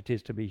central to what it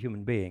is to be a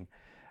human being,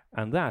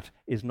 and that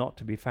is not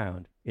to be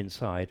found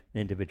inside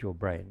an individual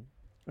brain.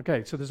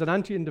 Okay, so there's an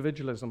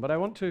anti-individualism, but I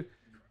want to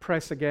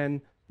press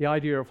again the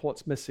idea of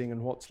what's missing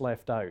and what's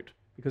left out.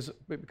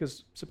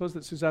 Because suppose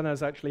that Susana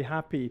is actually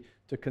happy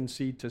to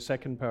concede to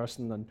second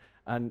person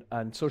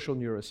and social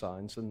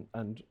neuroscience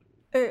and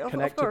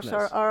connectedness. Of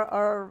course,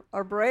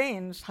 our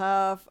brains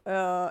have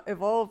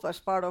evolved as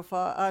part of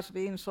us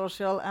being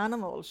social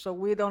animals. So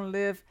we don't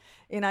live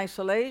in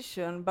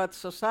isolation, but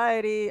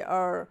society,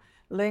 our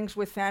links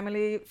with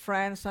family,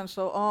 friends, and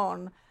so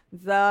on,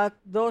 that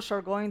those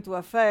are going to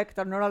affect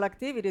our neural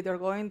activity. They're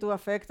going to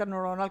affect our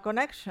neuronal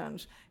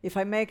connections. If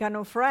I make a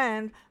new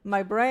friend,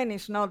 my brain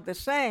is not the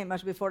same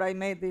as before I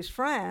made this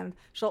friend.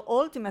 So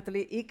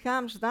ultimately, it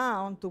comes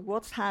down to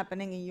what's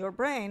happening in your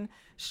brain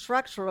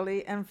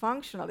structurally and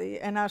functionally.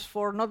 And as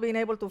for not being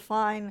able to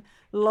find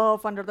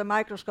love under the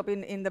microscope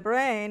in the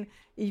brain,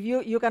 if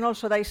you can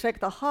also dissect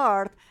the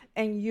heart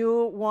and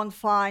you won't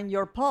find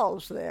your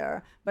pulse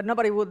there. But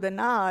nobody would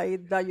deny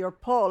that your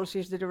pulse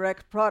is the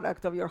direct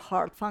product of your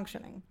heart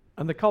functioning.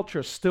 And the culture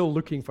is still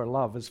looking for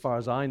love, as far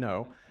as I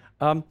know.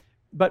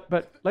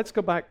 But let's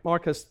go back,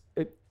 Markus.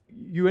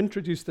 You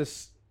introduced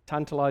this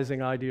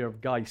tantalizing idea of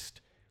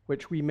Geist,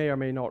 which we may or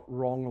may not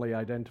wrongly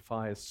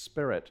identify as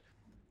spirit.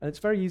 And it's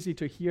very easy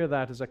to hear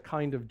that as a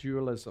kind of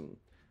dualism,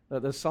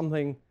 that there's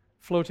something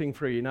floating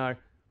free. Now,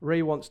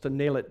 Ray wants to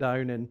nail it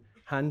down in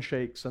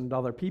handshakes and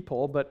other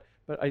people, but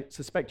I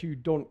suspect you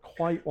don't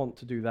quite want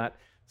to do that.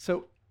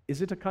 So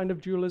is it a kind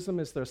of dualism?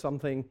 Is there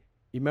something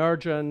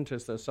emergent?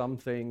 Is there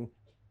something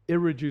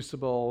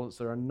irreducible? Is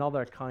there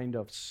another kind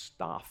of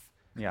stuff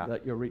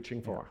that you're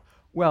reaching for?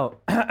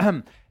 Well,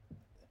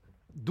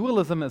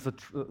 dualism is a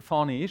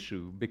thorny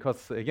issue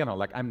because,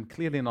 like I'm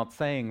clearly not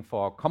saying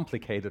for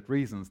complicated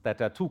reasons that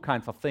there are two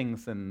kinds of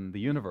things in the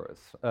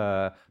universe,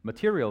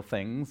 material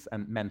things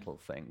and mental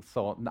things.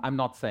 So I'm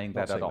not saying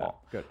that at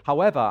all. Good.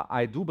 However,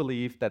 I do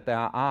believe that there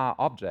are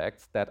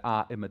objects that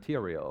are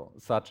immaterial,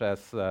 such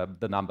as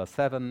the number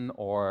 7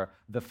 or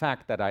the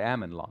fact that I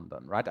am in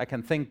London, right? I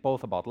can think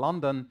both about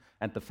London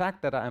and the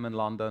fact that I am in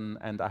London,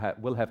 and I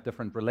will have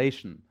different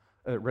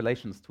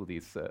relations to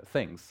these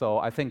things. So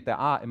I think there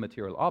are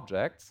immaterial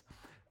objects,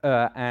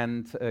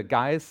 and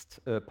Geist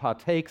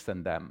partakes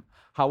in them.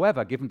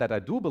 However, given that I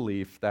do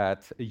believe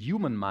that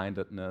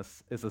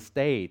human-mindedness is a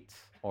state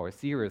or a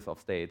series of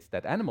states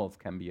that animals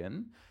can be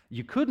in,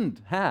 you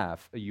couldn't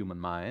have a human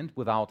mind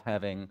without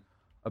having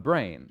a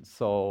brain.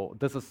 So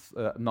this is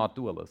not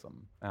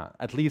dualism,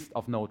 at least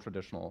of no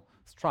traditional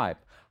stripe.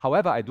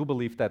 However, I do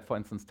believe that, for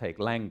instance, take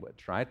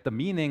language, right? The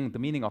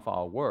meaning of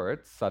our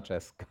words, such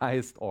as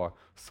Geist or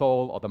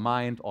soul or the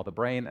mind or the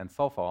brain and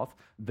so forth,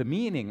 the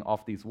meaning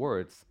of these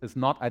words is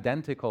not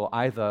identical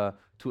either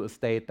to a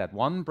state that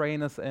one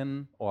brain is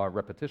in or a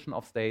repetition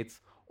of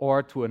states,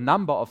 or to a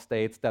number of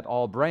states that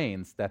all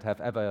brains that have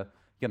ever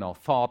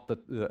thought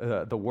that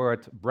the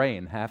word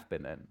brain have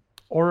been in.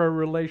 Or a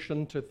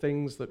relation to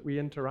things that we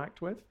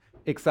interact with?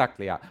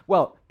 Exactly, yeah.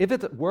 Well, if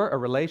it were a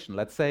relation,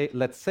 let's say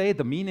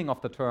the meaning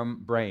of the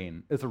term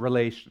brain is a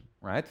relation,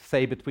 right?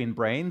 Say between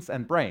brains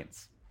and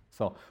brains.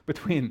 So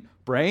between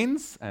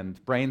brains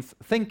and brains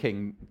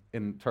thinking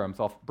in terms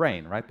of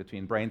brain, right?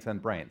 Between brains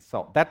and brains.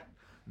 So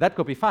that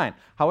could be fine.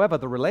 However,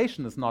 the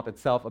relation is not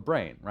itself a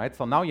brain, right?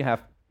 So now you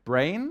have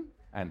brain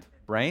and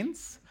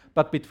brains,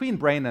 but between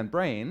brain and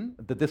brain,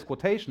 the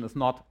disquotation is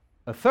not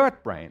a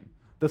third brain.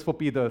 This would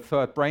be the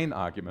third brain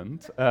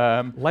argument.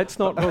 Let's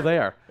not go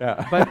there.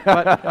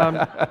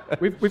 But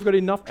we've got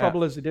enough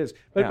trouble as it is.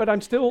 But I'm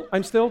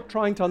still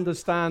trying to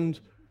understand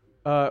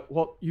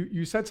what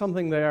you said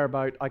something there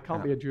about I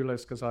can't be a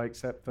dualist because I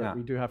accept that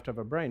we do have to have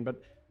a brain.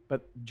 But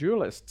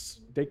dualists,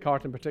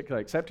 Descartes in particular,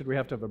 accepted we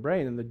have to have a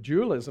brain, and the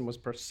dualism was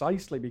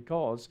precisely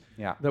because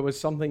there was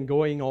something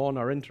going on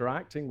or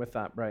interacting with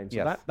that brain.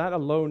 So that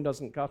alone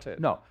doesn't cut it.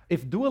 No,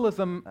 if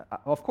dualism,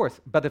 of course,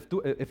 but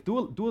if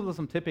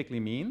dualism typically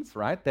means,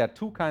 right, there are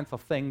two kinds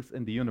of things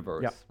in the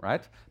universe,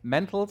 right?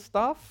 Mental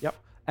stuff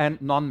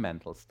and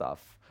non-mental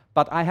stuff.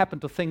 But I happen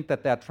to think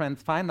that there are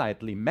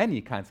transfinitely many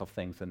kinds of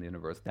things in the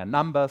universe. There are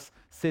numbers,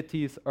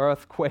 cities,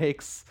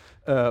 earthquakes,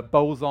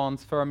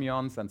 bosons,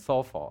 fermions, and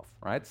so forth,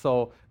 right?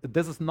 So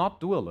this is not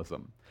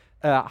dualism,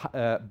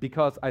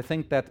 because I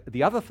think that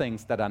the other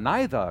things that are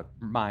neither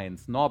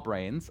minds nor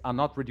brains are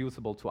not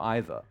reducible to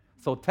either.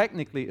 So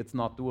technically, it's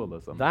not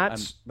dualism.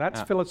 That's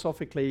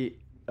philosophically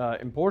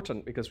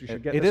important, because we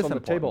should get this on the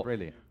table.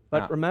 Really.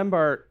 But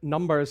remember,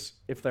 numbers,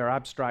 if they're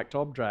abstract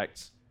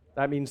objects,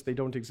 that means they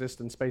don't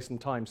exist in space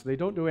and time. So they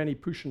don't do any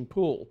push and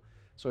pull.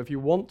 So if you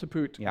want to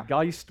put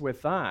Geist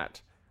with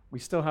that, we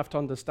still have to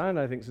understand,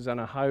 I think,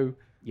 Susana, how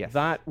Yes.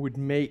 that would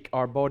make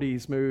our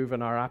bodies move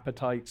and our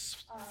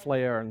appetites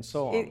flare and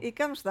so on. It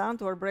comes down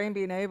to our brain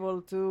being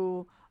able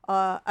to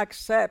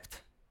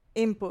accept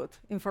input,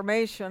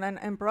 information,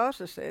 and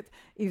process it.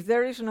 If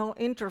there is no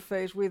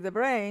interface with the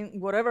brain,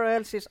 whatever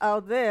else is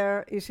out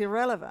there is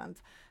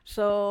irrelevant.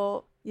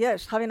 So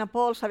yes, having a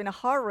pulse, having a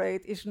heart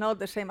rate is not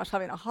the same as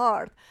having a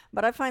heart,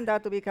 but I find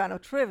that to be kind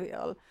of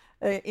trivial.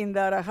 In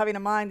that having a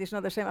mind is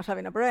not the same as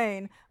having a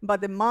brain,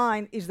 but the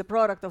mind is the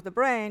product of the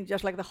brain,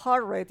 just like the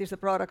heart rate is the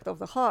product of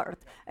the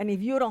heart. And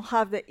if you don't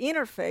have the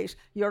interface,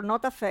 you're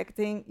not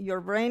affecting your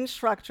brain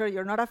structure,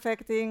 you're not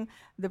affecting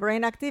the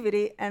brain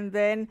activity, and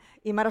then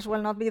it might as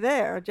well not be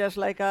there. Just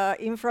like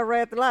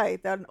infrared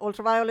light and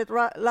ultraviolet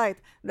light,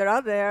 they're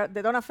out there,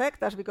 they don't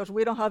affect us because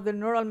we don't have the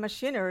neural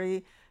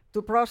machinery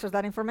to process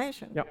that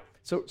information. Yeah.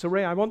 So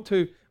Ray, I want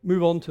to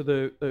move on to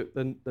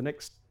the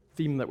next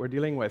theme that we're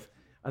dealing with.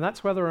 And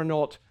that's whether or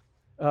not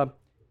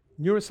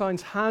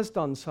neuroscience has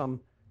done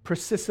some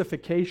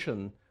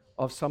precisification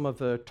of some of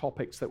the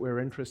topics that we're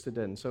interested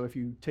in. So if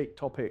you take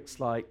topics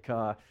like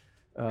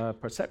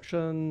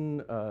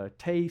perception,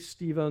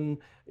 taste even,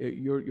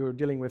 you're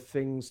dealing with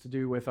things to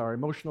do with our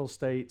emotional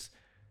states.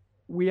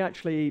 We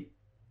actually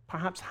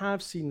perhaps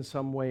have seen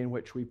some way in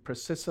which we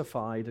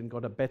precisified and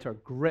got a better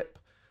grip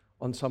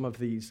on some of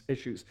these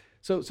issues.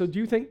 So do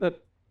you think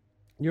that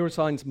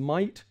neuroscience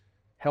might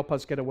help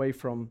us get away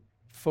from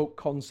folk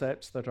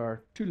concepts that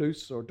are too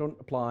loose or don't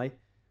apply,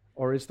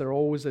 or is there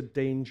always a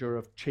danger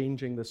of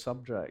changing the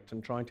subject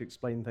and trying to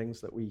explain things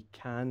that we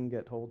can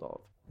get hold of?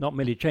 Not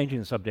merely changing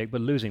the subject,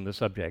 but losing the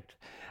subject.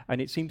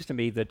 And it seems to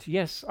me that,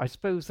 yes, I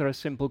suppose there are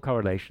simple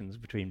correlations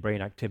between brain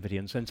activity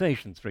and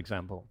sensations, for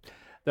example.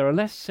 There are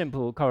less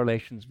simple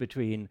correlations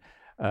between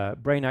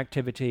brain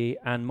activity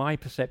and my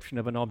perception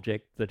of an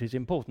object that is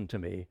important to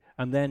me,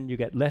 and then you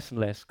get less and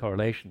less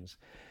correlations.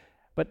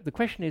 But the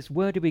question is,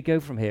 where do we go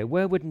from here?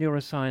 Where would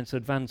neuroscience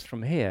advance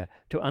from here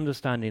to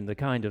understanding the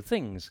kind of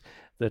things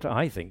that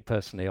I think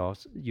personally are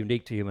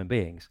unique to human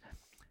beings?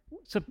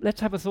 So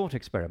let's have a thought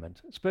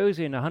experiment. Suppose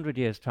in 100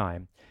 years'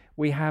 time,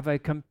 we have a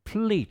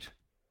complete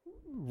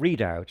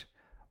readout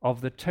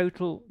of the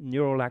total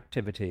neural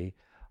activity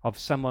of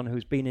someone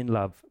who's been in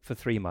love for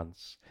 3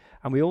 months.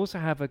 And we also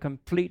have a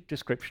complete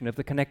description of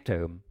the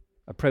connectome,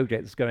 a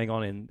project that's going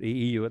on in the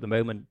EU at the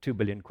moment, 2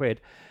 billion quid,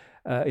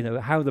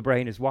 how the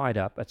brain is wired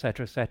up,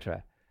 etc.,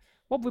 etc.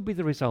 What would be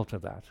the result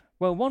of that?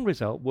 Well, one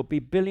result would be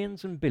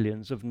billions and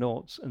billions of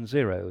noughts and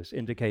zeros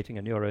indicating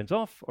a neuron's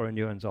off or a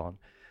neuron's on.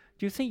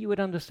 Do you think you would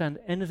understand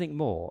anything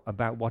more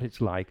about what it's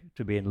like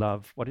to be in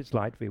love, what it's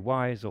like to be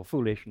wise or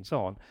foolish and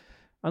so on?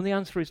 And the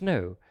answer is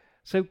no.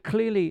 So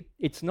clearly,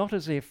 it's not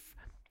as if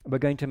we're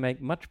going to make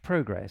much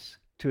progress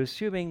to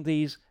assuming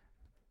these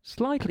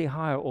slightly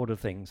higher order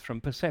things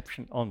from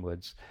perception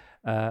onwards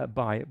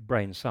by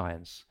brain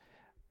science.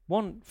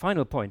 One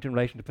final point in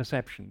relation to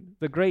perception.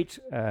 The great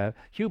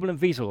Hubel and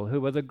Wiesel, who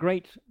were the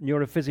great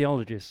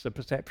neurophysiologists of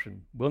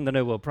perception, won the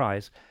Nobel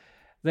Prize,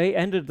 they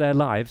ended their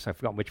lives, I've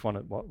forgotten which one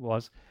it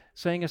was,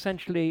 saying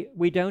essentially,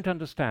 we don't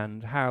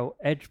understand how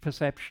edge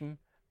perception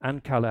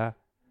and color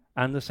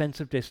and the sense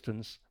of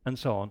distance and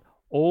so on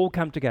all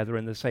come together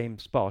in the same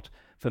spot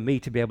for me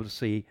to be able to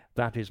see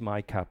that is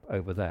my cup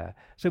over there.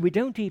 So we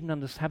don't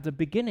even have the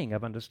beginning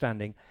of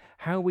understanding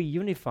how we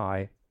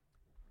unify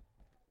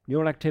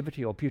neural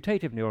activity or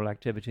putative neural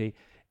activity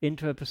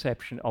into a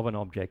perception of an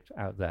object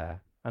out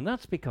there. And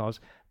that's because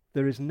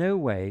there is no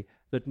way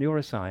that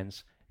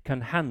neuroscience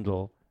can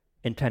handle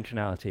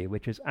intentionality,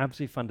 which is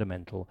absolutely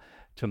fundamental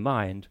to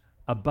mind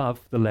above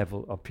the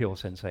level of pure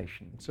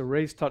sensation. So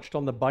Ray's touched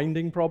on the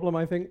binding problem,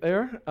 I think,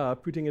 there,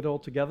 putting it all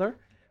together.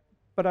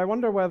 But I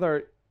wonder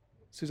whether,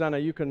 Susana,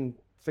 you can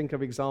think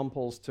of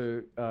examples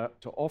to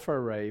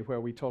offer Ray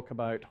where we talk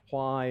about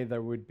why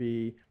there would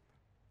be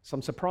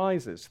some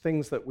surprises,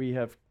 things that we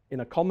have, in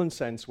a common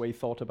sense way,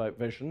 thought about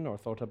vision or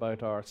thought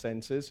about our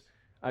senses,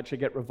 actually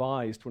get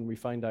revised when we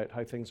find out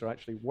how things are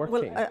actually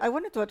working. Well, I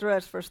wanted to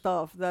address first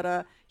off that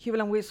Hubel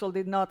and Wiesel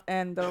did not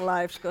end their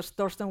lives because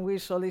Thorsten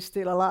Wiesel is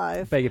still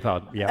alive. Beg your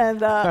pardon, yeah.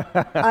 And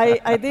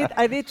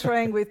I did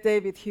train with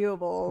David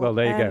Hubel. Well,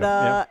 there you go.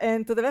 Yeah.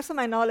 And to the best of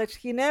my knowledge,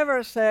 he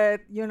never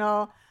said,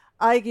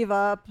 I give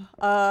up,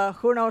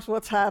 who knows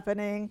what's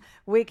happening,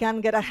 we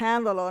can get a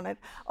handle on it.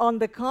 On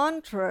the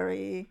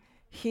contrary,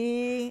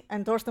 he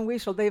and Thorsten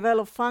Wiesel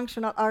developed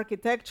functional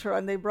architecture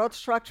and they brought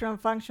structure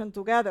and function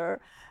together.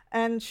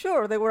 And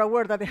sure, they were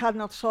aware that they had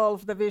not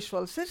solved the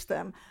visual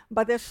system,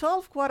 but they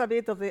solved quite a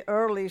bit of the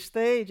early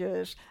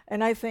stages,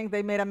 and I think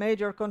they made a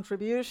major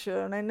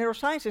contribution. And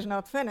neuroscience is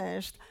not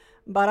finished,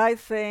 but I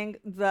think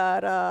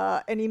that,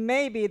 and it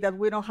may be that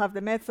we don't have the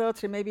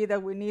methods, it may be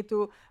that we need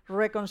to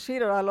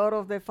reconsider a lot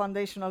of the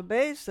foundational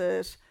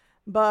basis,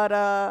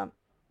 but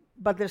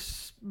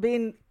there's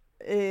been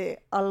a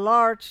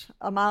large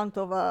amount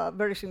of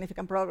very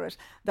significant progress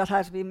that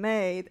has been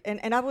made,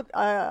 and I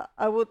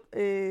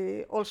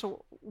would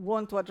also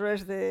want to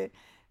address the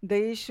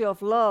issue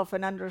of love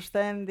and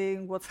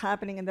understanding what's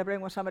happening in the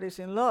brain when somebody's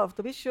in love.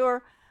 To be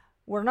sure,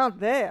 we're not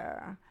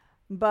there,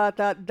 but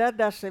that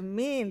doesn't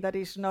mean that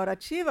it's not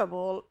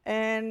achievable.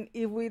 And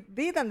if we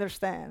did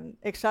understand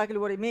exactly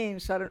what it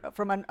means on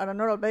a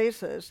neural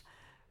basis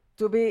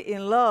to be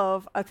in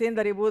love, I think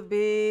that it would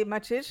be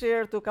much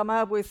easier to come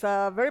up with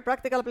very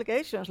practical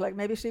applications, like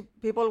maybe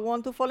people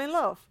want to fall in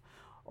love,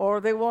 or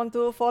they want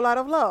to fall out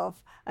of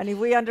love. And if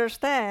we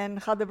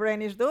understand how the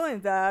brain is doing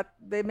that,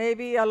 there may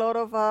be a lot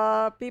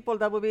of people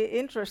that would be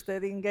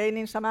interested in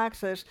gaining some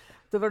access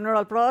to the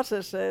neural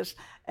processes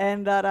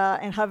and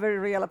have very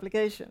real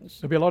applications.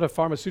 There'll be a lot of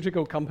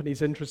pharmaceutical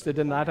companies interested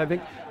in that, I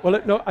think.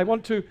 Well, no, I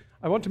want to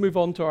move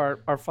on to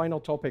our final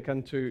topic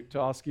and to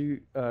ask you,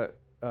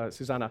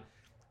 Susana.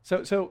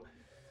 So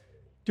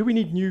do we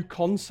need new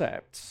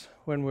concepts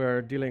when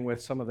we're dealing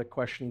with some of the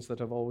questions that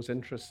have always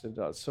interested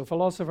us? So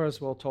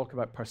philosophers will talk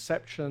about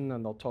perception,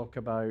 and they'll talk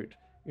about,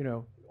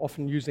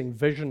 often using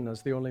vision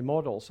as the only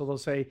model. So they'll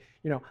say,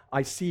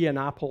 I see an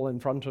apple in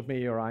front of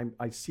me, or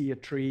I see a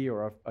tree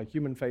or a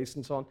human face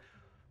and so on.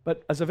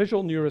 But as a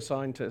visual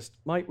neuroscientist,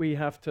 might we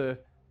have to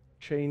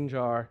change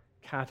our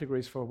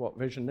categories for what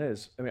vision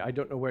is? I mean, I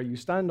don't know where you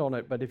stand on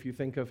it, but if you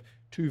think of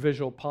two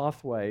visual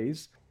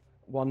pathways,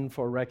 one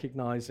for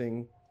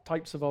recognizing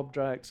types of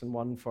objects and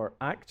one for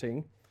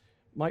acting,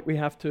 might we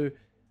have to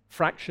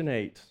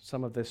fractionate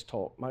some of this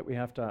talk? Might we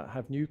have to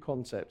have new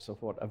concepts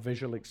of what a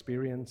visual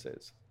experience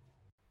is?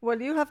 Well,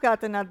 you have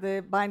gotten at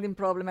the binding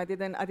problem. I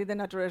didn't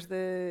address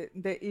the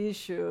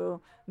issue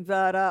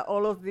that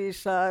all of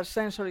these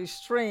sensory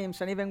streams,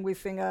 and even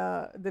within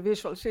the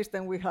visual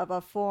system, we have a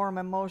form,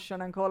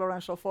 emotion, and color,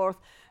 and so forth,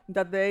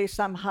 that they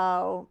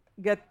somehow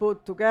get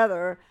put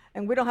together,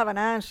 and we don't have an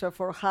answer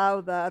for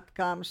how that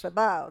comes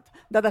about.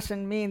 That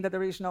doesn't mean that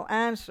there is no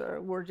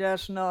answer. We're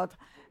just not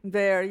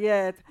there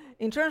yet.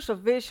 In terms of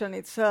vision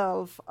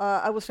itself,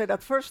 I would say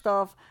that first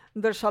off,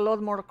 there's a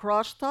lot more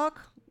crosstalk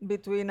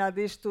between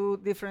these two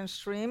different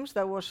streams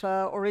that was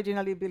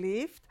originally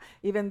believed,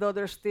 even though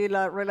they're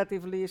still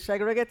relatively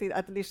segregated,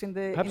 at least in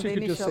the Perhaps in you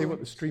the could just say what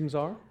the streams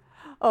are?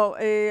 Oh,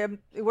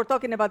 we're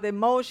talking about the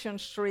emotion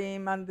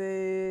stream and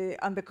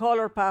the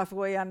color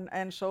pathway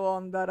and so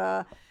on,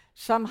 that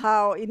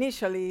somehow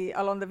initially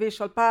along the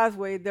visual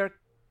pathway they're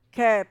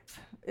kept,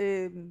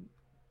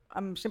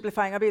 I'm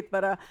simplifying a bit,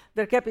 but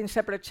they're kept in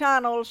separate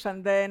channels,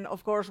 and then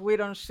of course we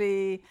don't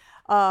see,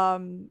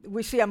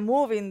 we see a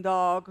moving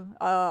dog,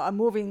 a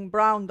moving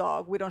brown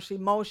dog. We don't see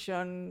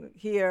motion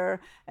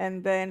here,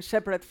 and then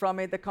separate from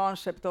it the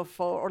concept of,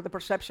 or the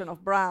perception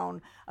of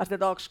brown as the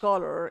dog's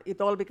color. It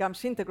all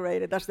becomes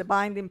integrated. That's the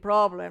binding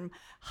problem.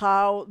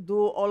 How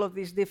do all of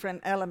these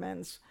different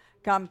elements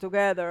come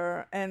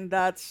together? And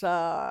that's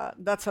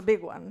a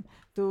big one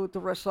to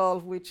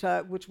resolve, which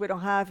we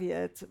don't have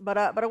yet. But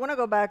I want to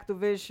go back to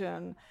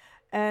vision,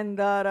 and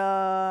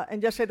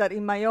just say that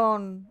in my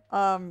own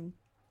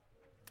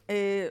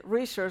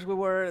research, we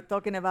were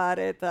talking about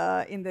it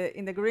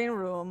in the green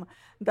room,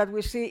 that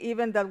we see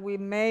even that we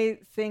may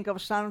think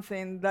of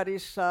something that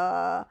is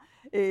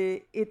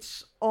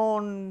its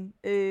own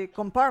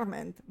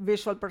compartment,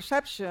 visual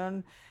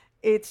perception.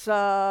 It's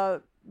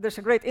there's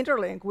a great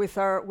interlink with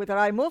our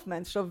eye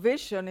movement. So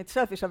vision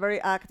itself is a very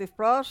active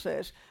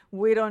process.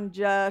 We don't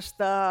just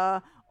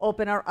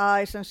open our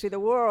eyes and see the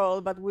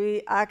world, but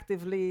we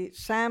actively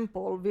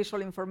sample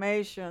visual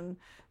information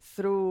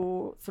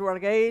through our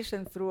gaze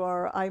and through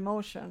our eye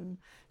motion.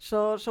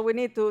 So we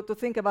need to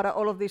think about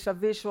all of these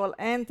visual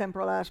and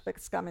temporal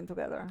aspects coming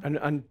together.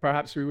 And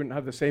perhaps we wouldn't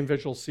have the same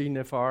visual scene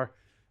if our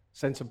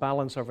sense of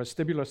balance of our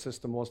vestibular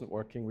system wasn't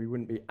working. We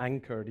wouldn't be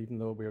anchored, even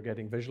though we were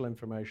getting visual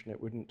information.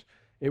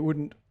 It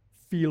wouldn't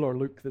feel or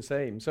look the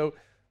same. So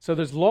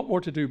there's a lot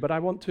more to do, but I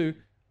want to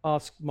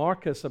ask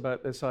Markus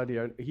about this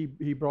idea.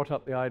 He brought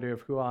up the idea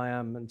of who I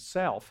am and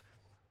self,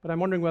 but I'm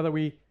wondering whether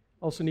we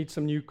also need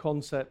some new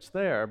concepts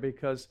there,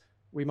 because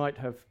we might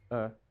have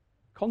a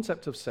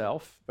concept of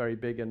self, very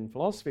big in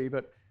philosophy,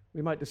 but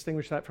we might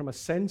distinguish that from a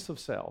sense of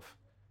self.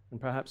 And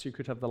perhaps you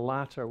could have the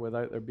latter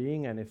without there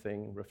being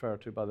anything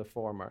referred to by the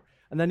former.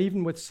 And then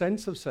even with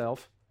sense of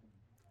self,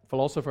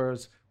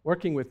 philosophers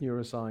working with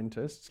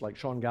neuroscientists like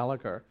Sean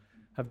Gallagher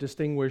have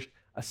distinguished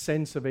a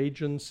sense of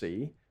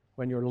agency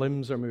when your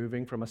limbs are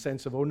moving from a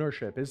sense of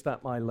ownership. Is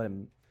that my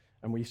limb?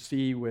 And we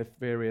see with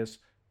various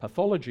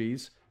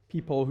pathologies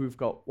people who've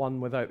got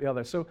one without the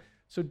other. So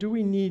do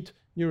we need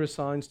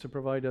neuroscience to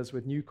provide us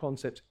with new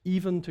concepts,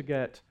 even to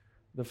get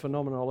the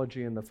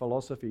phenomenology and the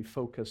philosophy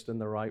focused in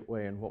the right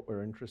way in what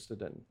we're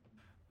interested in?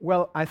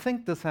 Well, I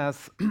think this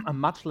has a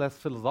much less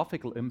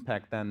philosophical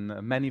impact than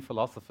many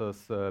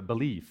philosophers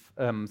believe.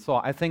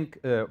 So I think,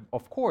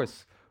 of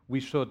course, we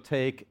should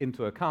take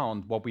into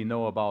account what we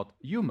know about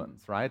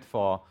humans, right?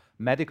 For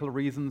medical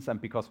reasons and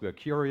because we are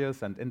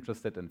curious and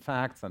interested in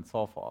facts and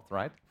so forth,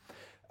 right?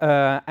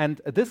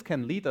 And this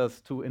can lead us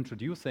to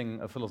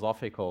introducing a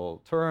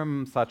philosophical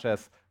term such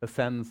as a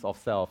sense of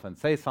self, and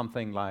say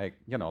something like,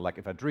 like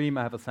if I dream,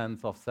 I have a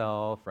sense of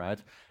self,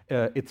 right?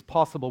 It's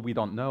possible, we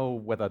don't know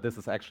whether this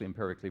is actually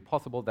empirically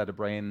possible, that a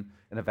brain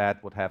in a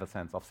vat would have a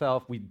sense of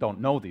self. We don't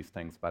know these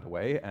things, by the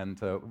way, and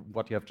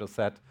what you have just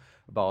said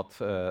about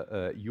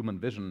human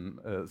vision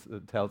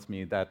tells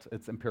me that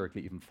it's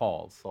empirically even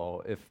false.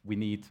 So if we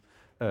need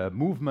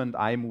movement,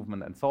 eye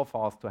movement, and so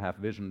forth to have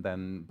vision,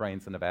 then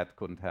brains in a vat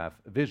couldn't have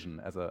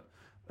vision as a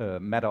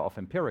matter of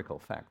empirical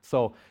fact.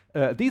 So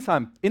these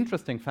are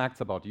interesting facts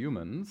about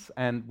humans,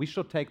 and we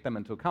should take them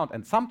into account.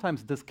 And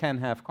sometimes this can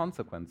have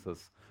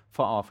consequences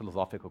for our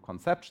philosophical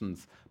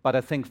conceptions, but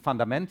I think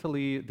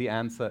fundamentally the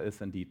answer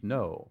is indeed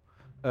no.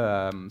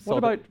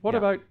 What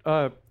about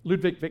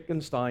Ludwig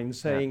Wittgenstein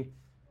saying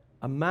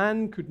a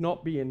man could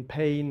not be in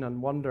pain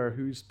and wonder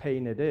whose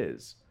pain it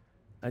is,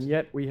 and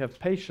yet we have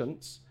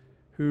patients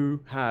who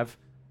have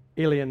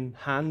alien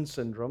hand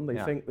syndrome. They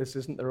think this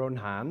isn't their own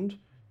hand.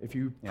 If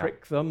you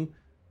prick them,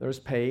 there's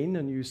pain,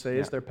 and you say,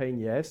 is there pain?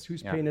 Yes.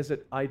 Whose pain is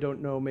it? I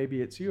don't know.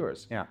 Maybe it's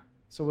yours.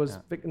 So was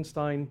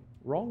Wittgenstein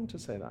wrong to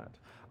say that?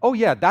 Oh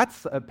yeah,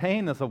 that's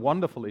pain is a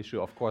wonderful issue,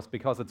 of course,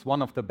 because it's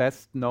one of the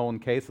best known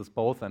cases,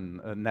 both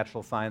in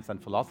natural science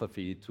and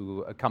philosophy,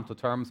 to come to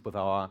terms with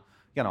our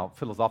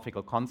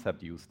philosophical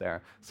concept used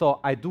there. So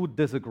I do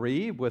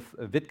disagree with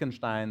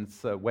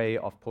Wittgenstein's way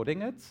of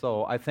putting it.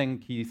 So I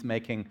think he's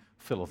making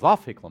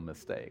philosophical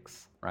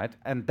mistakes, right?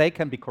 And they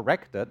can be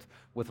corrected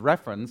with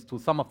reference to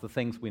some of the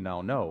things we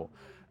now know.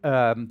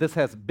 This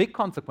has big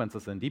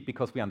consequences indeed,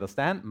 because we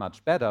understand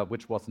much better,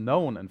 which was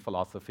known in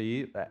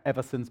philosophy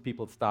ever since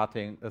people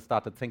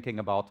started thinking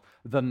about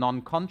the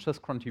non-conscious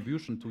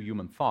contribution to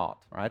human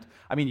thought, right?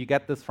 I mean, you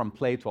get this from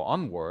Plato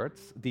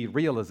onwards, the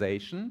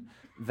realization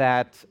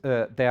that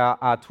there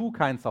are two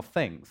kinds of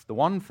things. The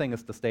one thing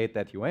is the state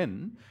that you're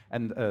in,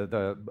 and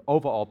the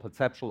overall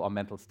perceptual or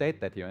mental state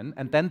that you're in,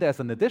 and then there's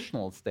an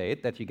additional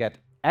state that you get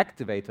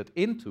activated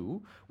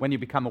into when you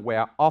become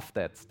aware of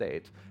that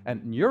state.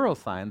 And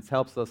neuroscience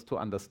helps us to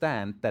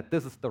understand that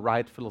this is the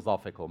right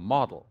philosophical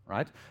model,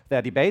 right? There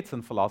are debates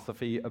in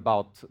philosophy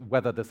about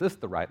whether this is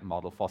the right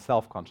model for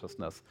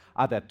self-consciousness.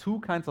 Are there two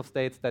kinds of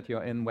states that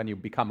you're in when you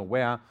become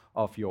aware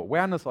of your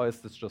awareness, or is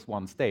this just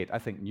one state? I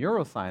think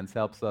neuroscience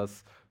helps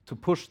us to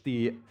push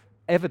the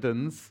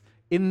evidence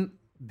in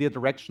the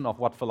direction of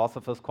what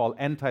philosophers call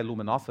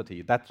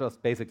anti-luminosity. That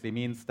just basically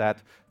means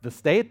that the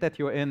state that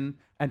you're in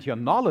and your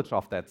knowledge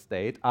of that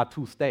state are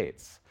two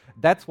states.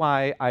 That's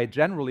why I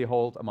generally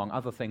hold, among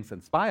other things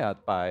inspired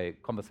by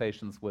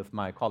conversations with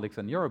my colleagues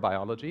in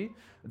neurobiology,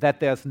 that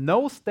there's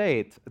no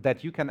state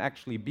that you can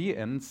actually be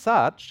in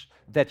such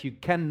that you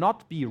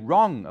cannot be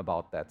wrong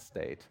about that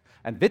state.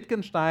 And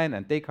Wittgenstein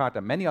and Descartes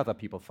and many other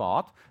people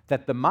thought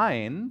that the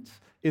mind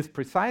is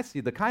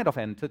precisely the kind of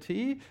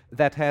entity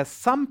that has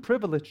some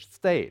privileged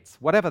states,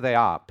 whatever they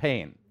are,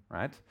 pain,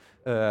 right?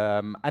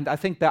 And I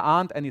think there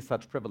aren't any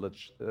such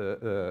privileged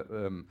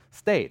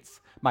states.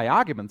 My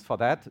arguments for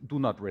that do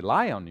not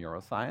rely on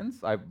neuroscience.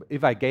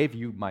 If I gave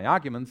you my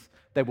arguments,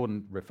 they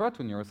wouldn't refer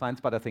to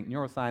neuroscience, but I think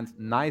neuroscience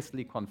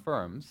nicely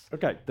confirms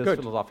this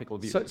philosophical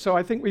view. So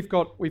I think we've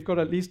got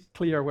at least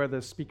clear where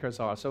the speakers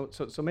are.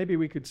 So maybe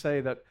we could say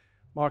that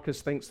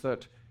Markus thinks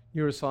that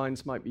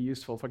neuroscience might be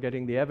useful for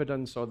getting the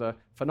evidence or the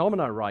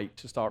phenomena right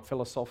to start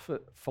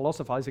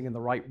philosophizing in the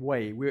right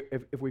way.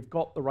 If we've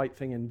got the right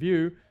thing in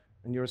view,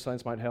 and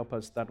neuroscience might help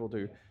us, that will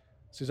do.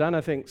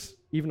 Susana thinks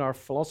even our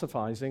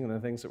philosophizing and the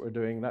things that we're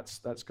doing,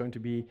 that's going to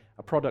be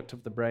a product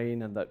of the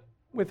brain, and that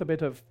with a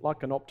bit of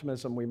luck and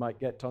optimism, we might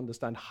get to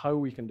understand how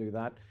we can do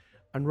that.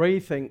 And Ray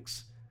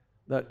thinks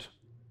that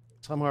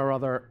somehow or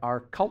other,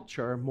 our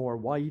culture more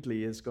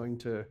widely is going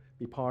to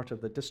be part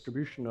of the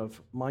distribution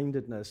of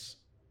mindedness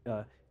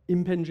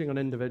impinging on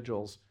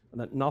individuals, and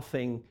that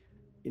nothing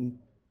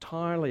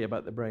entirely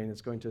about the brain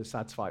is going to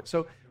satisfy it.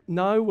 So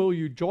now will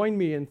you join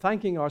me in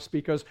thanking our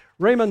speakers,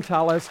 Raymond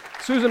Tallis,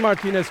 Susan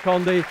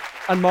Martinez-Conde,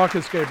 and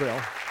Markus Gabriel.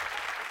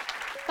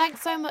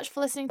 Thanks so much for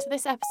listening to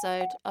this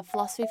episode of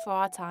Philosophy for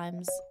Our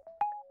Times.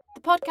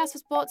 The podcast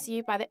was brought to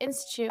you by the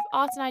Institute of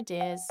Art and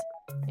Ideas.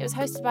 It was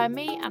hosted by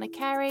me, Anna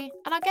Carey,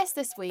 and our guests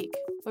this week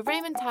were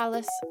Raymond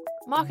Tallis,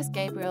 Markus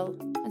Gabriel,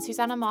 and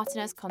Susana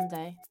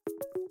Martinez-Conde.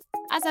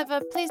 As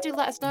ever, please do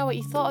let us know what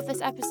you thought of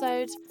this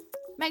episode.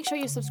 Make sure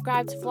you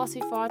subscribe to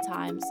Philosophy for Our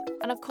Times,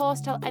 and of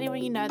course tell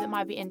anyone you know that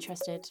might be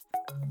interested.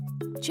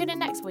 Tune in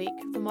next week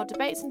for more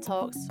debates and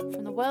talks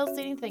from the world's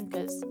leading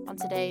thinkers on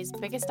today's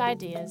biggest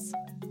ideas.